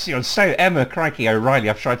Federación. So, Emma, crikey,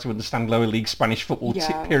 O'Reilly, I've tried to understand lower league Spanish football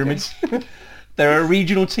pyramids. Okay. They're a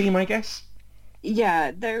regional team, I guess?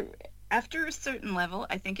 Yeah, they're after a certain level.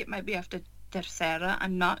 I think it might be after Tercera.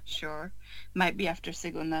 I'm not sure. Might be after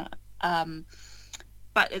Segunda.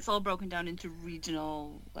 But it's all broken down into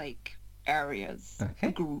regional, areas,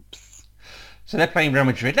 groups. So they're playing Real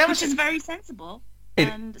Madrid. Which is very sensible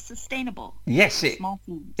and sustainable. Yes, small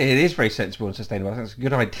teams. It is very sensible and sustainable. That's a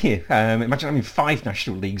good idea. Imagine having 5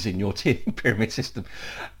 national leagues in your pyramid system.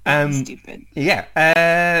 Stupid. Yeah.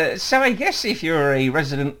 So I guess if you're a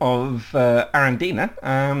resident of Arandina,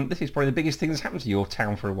 this is probably the biggest thing that's happened to your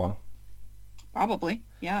town for a while. Probably,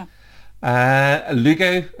 yeah.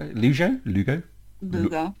 Lugo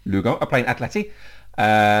are playing Atleti.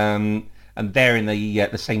 And they're in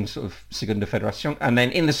the same sort of Segunda Federación. And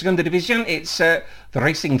then in the Segunda Division, it's the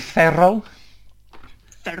Racing Ferrol.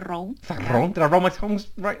 Ferrol. Did I roll my tongues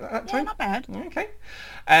right that time? Yeah, not bad. Okay.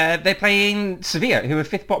 They're playing Sevilla, who are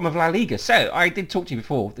 5th bottom of La Liga. So I did talk to you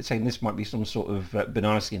before, saying this might be some sort of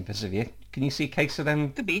banana skin for Sevilla. Can you see a case of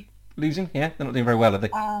them Could be. losing? Yeah, they're not doing very well, are they?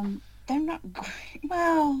 They're not great.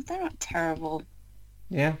 Well, they're not terrible.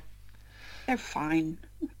 Yeah. They're fine.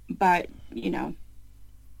 But,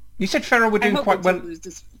 You said Ferrol were doing quite well. I hope lose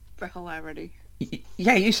this for hilarity.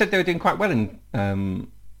 Yeah, you said they were doing quite well in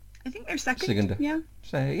I think they're second. Segunda. Yeah.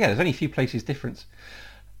 So yeah, there's only a few places difference.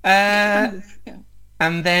 Yeah.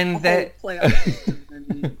 And then there.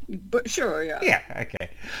 But sure, yeah. Yeah. Okay.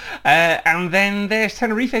 And then there's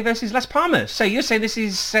Tenerife versus Las Palmas. So you're saying this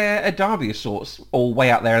is a derby of sorts, all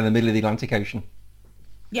way out there in the middle of the Atlantic Ocean?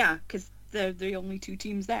 Yeah, because they're the only 2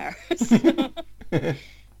 teams there.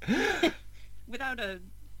 Without a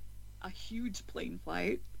huge plane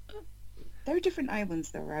flight. They're different islands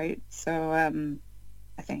though, right? So,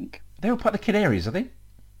 I think. They're all part of the Canaries, are they?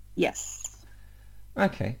 Yes.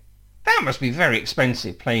 Okay. That must be very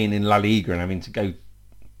expensive, playing in La Liga and having to go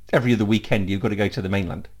every other weekend. You've got to go to the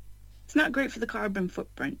mainland. It's not great for the carbon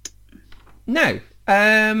footprint. No.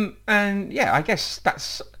 And yeah, I guess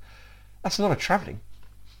that's a lot of travelling.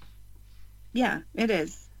 Yeah, it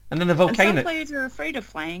is. And then the And volcano... some players are afraid of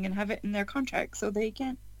flying and have it in their contract, so they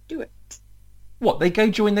can't do it. What, they go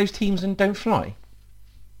join those teams and don't fly?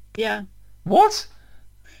 Yeah. What?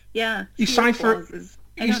 Yeah. You fear sign for... clauses.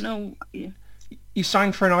 I don't know. Yeah. You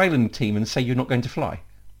sign for an island team and say you're not going to fly?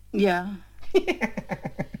 Yeah. Get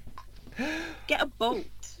a boat.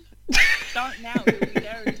 Start now. You'll be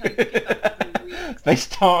there in time to get up for 3 weeks. They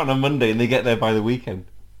start on a Monday and they get there by the weekend.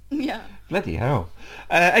 Yeah. Bloody hell.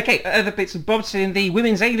 Okay, other bits and bobs in the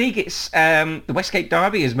Women's A-League. It's the Westgate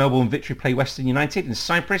Derby as Melbourne Victory play Western United. In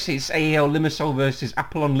Cyprus, it's AEL Limassol versus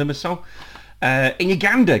Apollon Limassol. In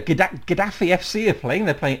Uganda, Gaddafi FC are playing.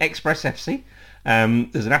 They're playing Express FC.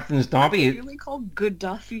 There's an Athens derby. Are they really called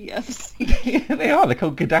Gaddafi FC? Yeah, they are. They're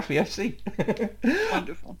called Gaddafi FC.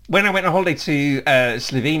 Wonderful. When I went on holiday to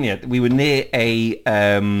Slovenia, we were near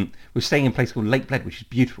we were staying in a place called Lake Bled, which is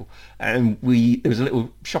beautiful. And there was a little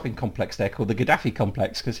shopping complex there called the Gaddafi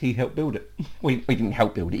complex because he helped build it. We didn't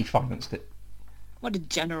help build it, he financed it. What a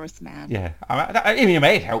generous man. Yeah. I mean, he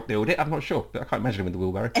may have helped build it, I'm not sure. But I can't imagine him with the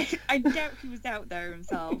wheelbarrow. I doubt he was out there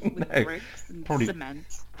himself with No, bricks and probably- cement.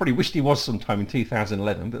 Probably wished he was sometime in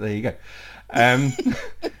 2011, but there you go.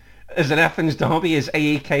 As an Athens derby, as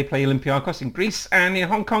AEK play Olympiacos in Greece, and in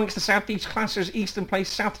Hong Kong, it's the Southeast Classers, Eastern play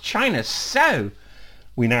South China. So,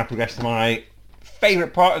 we now progress to my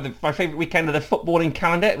favourite part of my favourite weekend of the footballing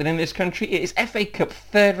calendar within this country. It is FA Cup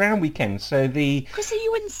third round weekend. So Chris, are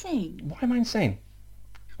you insane? Why am I insane?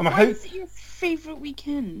 Why is it your favourite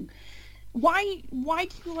weekend? Why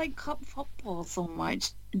do you like cup football so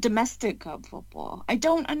much? Domestic cup football. I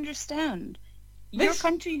don't understand. Your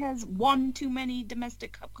country has one too many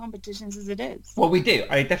domestic cup competitions as it is. Well, we do.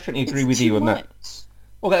 I definitely agree with you on that.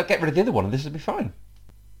 Well, they'll get rid of the other one and this will be fine.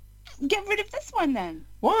 Get rid of this one then.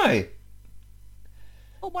 Why?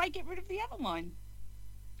 Well, why get rid of the other one?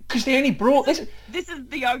 Because they only brought this... This is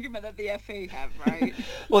the argument that the FA have, right?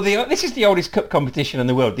 Well, this is the oldest cup competition in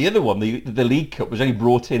the world. The other one, the League Cup, was only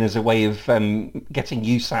brought in as a way of getting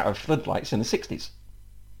use out of floodlights in the 60s.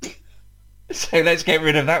 So let's get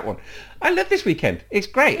rid of that one. I love this weekend. It's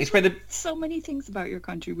great. It's where so many things about your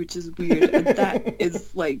country, which is weird. And that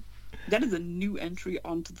is a new entry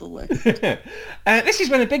onto the list. This is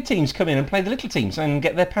when the big teams come in and play the little teams and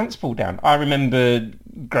get their pants pulled down. I remember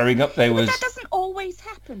growing up there was... But that doesn't always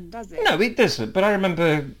happen, does it? No, it doesn't. But I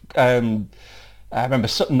remember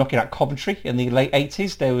Sutton knocking out Coventry in the late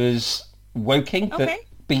 80s. There was Woking that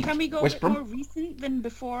beat Can we go West a bit Brom. more recent than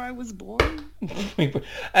before I was born?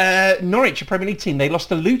 Norwich, a Premier League team, they lost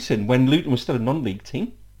to Luton when Luton was still a non-league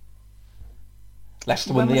team.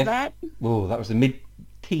 Leicester When won was that? Oh, that was the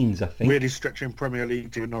mid-teens, I think. Really stretching Premier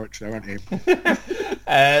League to Norwich there, aren't you? There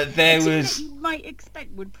A team was... that you might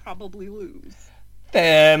expect would probably lose.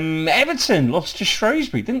 Everton lost to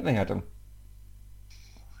Shrewsbury, didn't they, Adam?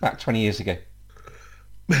 About 20 years ago.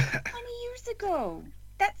 20 years ago.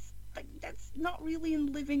 That's not really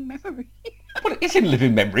in living memory. Well, it is in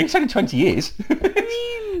living memory. It's only 20 years. I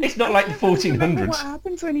mean... It's not like the I can't really remember 1400s. what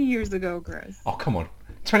happened 20 years ago, Chris? Oh, come on.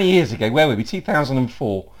 20 years ago, where were we?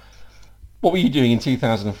 2004. What were you doing in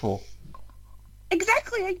 2004?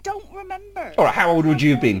 Exactly, I don't remember. All right, how old would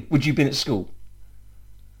you have been? Would you have been at school?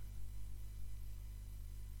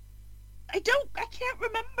 I can't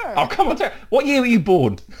remember. Oh, come on. What year were you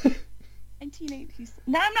born? 1980s.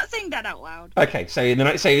 No, I'm not saying that out loud. Okay, so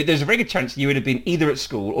there's a very good chance you would have been either at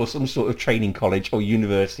school or some sort of training college or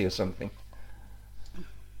university or something.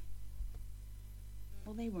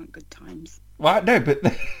 Well, they weren't good times. Well, no, but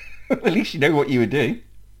at least you know what you were doing.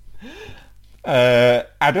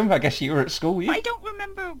 Adam, I guess you were at school, were you? I don't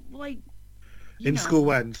remember, In school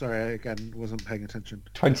when? Sorry, I again wasn't paying attention.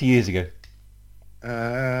 20 years ago.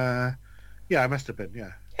 Yeah, I must have been,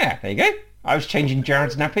 yeah. Yeah, there you go. I was changing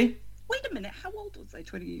Jared's nappy. Wait a minute, how old was I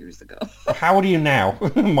 20 years ago? How old are you now?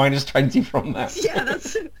 Minus 20 from that. Yeah,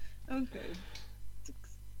 that's... Okay.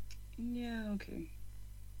 Yeah, okay.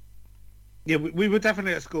 Yeah, we were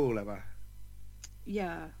definitely at school, Emma.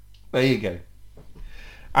 Yeah. There you go.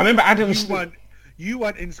 I remember Adam's... You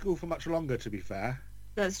weren't in school for much longer, to be fair.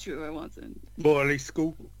 That's true, I wasn't. Or at least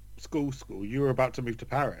school. You were about to move to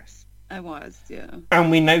Paris. I was, yeah.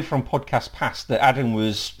 And we know from podcasts past that Adam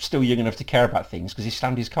was still young enough to care about things because he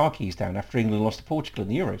slammed his car keys down after England lost to Portugal in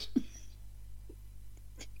the Euros.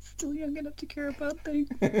 Still young enough to care about things.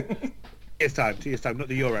 2 years' time, not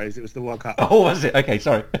the Euros, it was the World Cup. Oh, was it? Okay,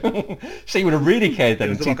 sorry. So you would have really cared then. It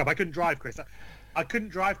was the World Cup. I couldn't drive, Chris. I couldn't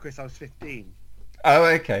drive, Chris. I was 15. Oh,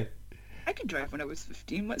 okay. I could drive when I was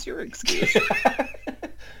 15. What's your excuse?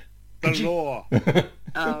 The law.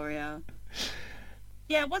 Oh, yeah.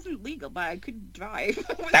 Yeah, it wasn't legal, but I could drive.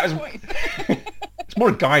 That was... the point? It's more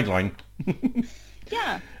a guideline.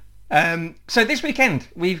 Yeah. So this weekend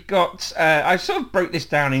we've got. I sort of broke this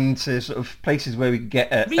down into sort of places where we could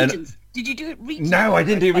get regions. Did you do it regions? No, I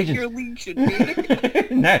didn't do like regions. Your league should be.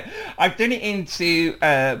 No, I've done it into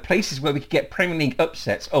places where we could get Premier League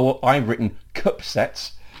upsets, or I've written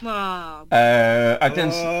Cupsets. Oh. I've done.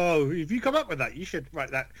 Oh, if you come up with that, you should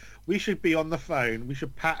write that. We should be on the phone. We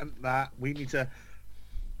should patent that. We need to.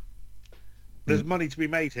 There's money to be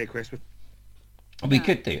made here, Chris. We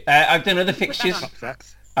could do. I've done other Put that fixtures. on.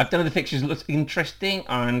 Cupsets. I've done other fixtures that look interesting,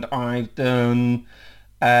 and I've done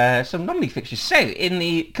some non-league fixtures. So in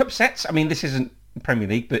the cup sets, I mean, this isn't Premier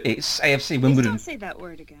League, but it's AFC Please Wimbledon. don't say that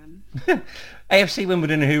word again. AFC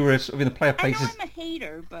Wimbledon, who were sort of in the playoff I know places. I'm a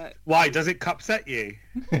hater, but Why does it cupset you?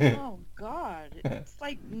 oh god, it's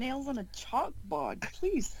like nails on a chalkboard.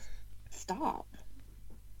 Please stop.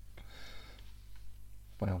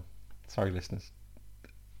 Well, sorry, listeners.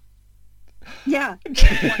 Yeah,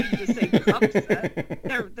 they want you to say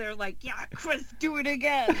Cupset. They're like, yeah, Chris, do it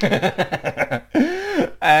again.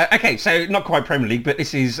 Okay, so not quite Premier League, but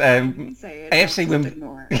this is Say it. AFC I'll Wimbledon. just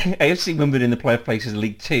ignore it. AFC Wimbledon in the playoff places of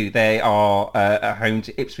League Two. They are at home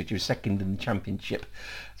to Ipswich, who are second in the Championship.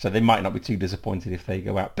 So they might not be too disappointed if they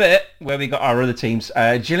go out. But where we got our other teams,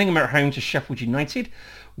 Gillingham are at home to Sheffield United.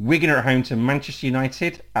 Wigan are at home to Manchester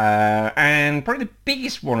United. And probably the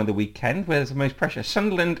biggest one of the weekend, where there's the most pressure,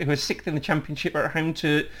 Sunderland, who are sixth in the Championship, are at home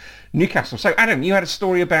to Newcastle. So Adam, you had a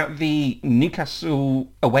story about the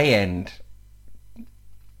Newcastle away end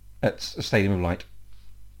at Stadium of Light.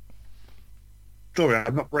 Sorry,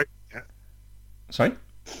 I'm not breaking it. Sorry?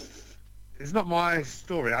 It's not my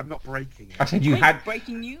story. I'm not breaking I it. said you Wait, had...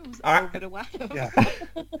 breaking news I- over the wire. Yeah.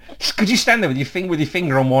 Could you stand there with your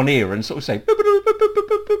finger on one ear and sort of say, "Boop, boop, boop, boop, boop,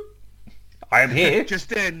 boop, boop. I am here."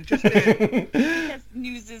 Just in. Because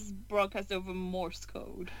news is broadcast over Morse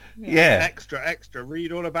code. Yeah. Extra.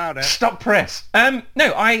 Read all about it. Stop press. No,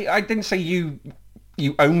 I didn't say you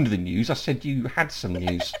owned the news. I said you had some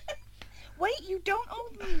news. Wait, you don't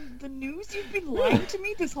own the news? You've been lying to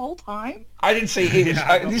me this whole time? I didn't say it was.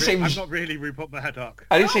 Yeah, I didn't say it I'm was. not really Rupert Murdoch.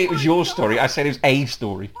 I didn't say it was Oh your my story. I said it was a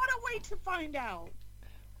story. What a way to find out.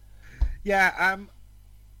 Yeah.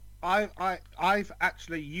 I've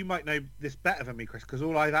actually. You might know this better than me, Chris, because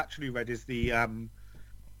all I've actually read is the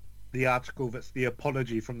article that's the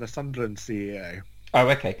apology from the Sunderland CEO. Oh,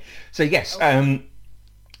 okay. So yes.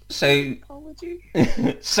 So Apology?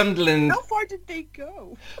 Sunderland. How far did they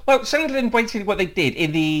go? Well, Sunderland basically what they did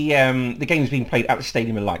in the game's being played at the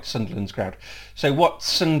Stadium of Light, Sunderland's crowd. So what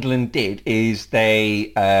Sunderland did is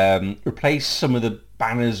they replaced some of the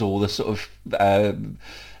banners or the sort of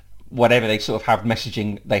whatever they sort of have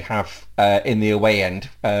messaging they have in the away end.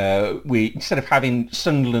 We instead of having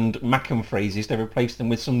Sunderland Mackham phrases, they replaced them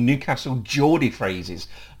with some Newcastle Geordie phrases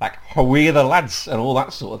like "We're the lads" and all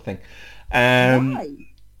that sort of thing. Why?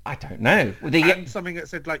 I don't know. And something that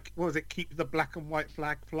said like, what was it? Keep the black and white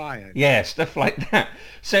flag flying. Yeah, stuff like that.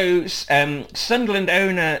 So Sunderland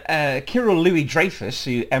owner Kirill Louis Dreyfus,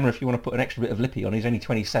 who, Emma, if you want to put an extra bit of lippy on, he's only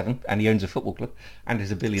 27 and he owns a football club and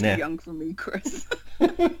is a billionaire. Too young for me, Chris.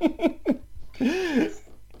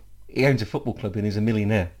 He owns a football club and is a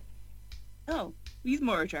millionaire. Oh, he's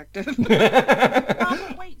more attractive. Oh,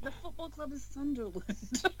 but wait, the football club is Sunderland.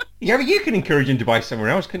 Yeah, but you can encourage him to buy somewhere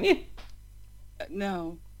else, couldn't you?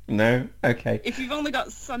 No. No? Okay. If you've only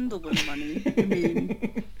got Sunderland money, I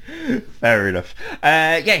mean... Fair enough.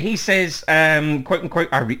 Yeah, he says, quote unquote,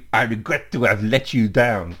 I regret to have let you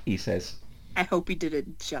down, he says. I hope he did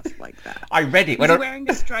it just like that. I read it. Was he wearing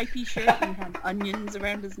a stripy shirt and had onions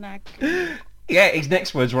around his neck? Yeah, his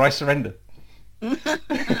next words were, I surrender. Yeah,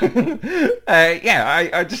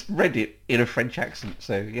 I just read it in a French accent,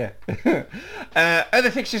 so yeah. Other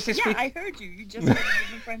fixtures this week. Yeah, I heard you. You just read it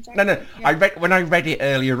in a French accent. No, Yeah. when I read it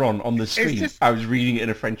earlier on the screen, just- I was reading it in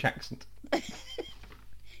a French accent.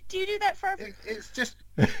 Do you do that for everyone? It's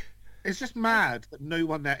just mad that no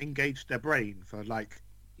one there engaged their brain for like.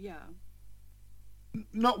 Yeah.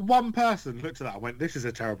 Not one person looked at that and went, "This is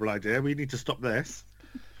a terrible idea. We need to stop this."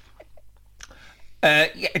 Yeah,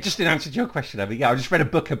 just in answer to your question, Abby. Yeah, I just read a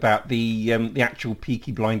book about the actual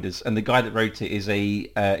Peaky Blinders, and the guy that wrote it is a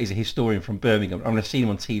historian from Birmingham. I've seen him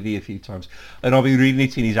on TV a few times, and I'll be reading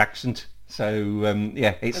it in his accent. So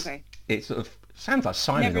yeah, it sort of sounds like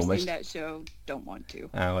signing Never almost. seen that show. Don't want to.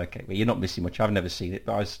 Oh, okay. Well, you're not missing much. I've never seen it,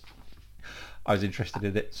 but I was interested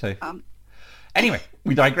in it. So anyway,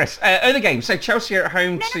 we digress. Other games. So Chelsea are at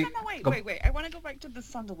home No, to. wait. I want to go back to the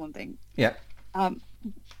Sunderland thing. Yeah.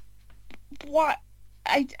 what?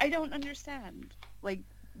 I don't understand. Like,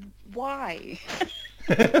 why?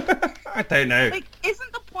 I don't know. Like,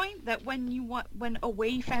 isn't the point that when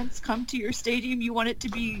away fans come to your stadium, you want it to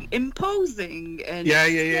be imposing and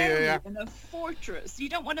scary and a fortress? You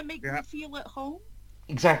don't want to make them feel at home,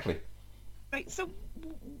 Exactly. right? So,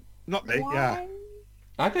 Not me. why? Yeah.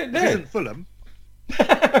 I don't This know. isn't Fulham.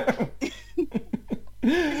 This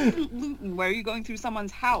isn't Luton, where you're going through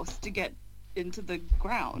someone's house to get into the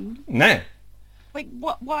ground. No. Like,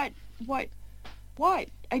 what?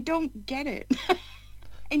 I don't get it.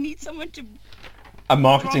 I need someone to A draw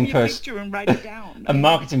marketing me a person. picture and write it down. A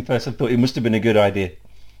marketing person thought it must have been a good idea.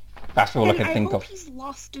 That's all I can think hope of. he's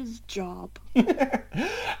lost his job.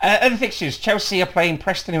 Other fixtures. Chelsea are playing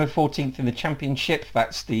Preston, who are 14th in the Championship.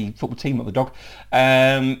 That's the football team, not the dog.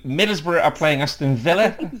 Middlesbrough are playing Aston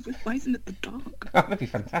Villa. Why isn't it the dog? That'd be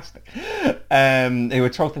fantastic. They were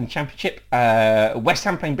 12th in the Championship. West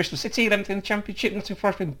Ham playing Bristol City, 11th in the Championship. Nottingham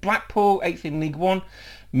Forest playing Blackpool, 8th in League One.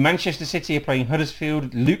 Manchester City are playing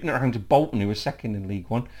Huddersfield. Luton are home to Bolton, who are 2nd in League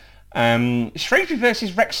One. Shrewsbury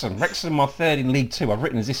versus Wrexham. Wrexham are 3rd in League Two. I've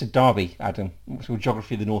written, is this a derby, Adam? What's your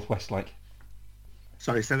geography of the Northwest like?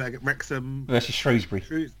 Sorry, say that again. Wrexham Versus Shrewsbury.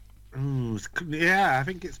 Yeah, I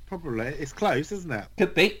think it's close, isn't it?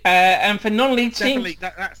 Could be. And for non-league Definitely,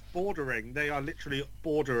 teams... that's bordering. They are literally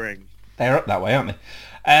bordering. They're up that way, aren't they?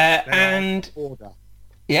 And... Border.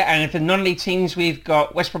 Yeah, and for non-league teams, we've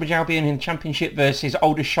got West Bromwich Albion in the Championship versus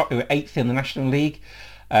Aldershot, who are 8th in the National League.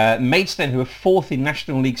 Maidstone, who are 4th in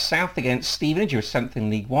National League South, against Stevenage, who are 7th in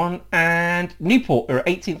League One. And Newport, who are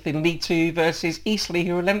 18th in League Two, versus Eastleigh,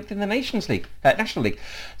 who are 11th in the National League.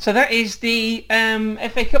 So that is the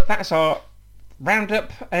FA Cup. That's our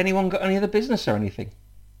roundup. Anyone got any other business or anything?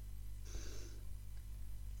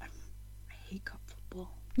 I hate cup football.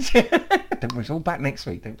 Don't worry, it's all back next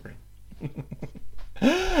week, don't worry.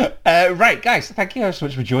 Right, guys, thank you so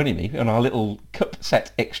much for joining me on our little cup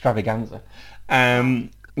set extravaganza.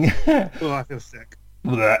 Oh, I feel sick.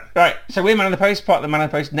 Right, so we're Man on the Post, part of the Man on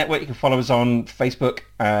the Post network. You can follow us on Facebook.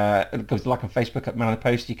 Go to like on Facebook at Man on the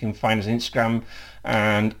Post. You can find us on Instagram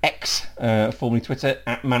and X, formerly Twitter,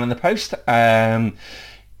 at Man on the Post.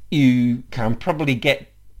 You can probably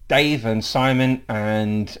get Dave and Simon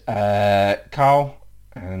and Carl,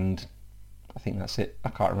 and I think that's it. I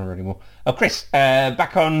can't remember anymore. Oh, Chris,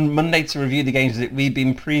 back on Monday to review the games that we've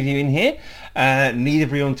been previewing here. Neither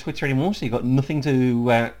of you on Twitter anymore, so you've got nothing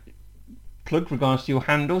to plug regards to your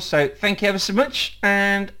handle. So thank you ever so much,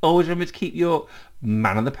 and always remember to keep your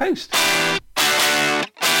Man on the Post.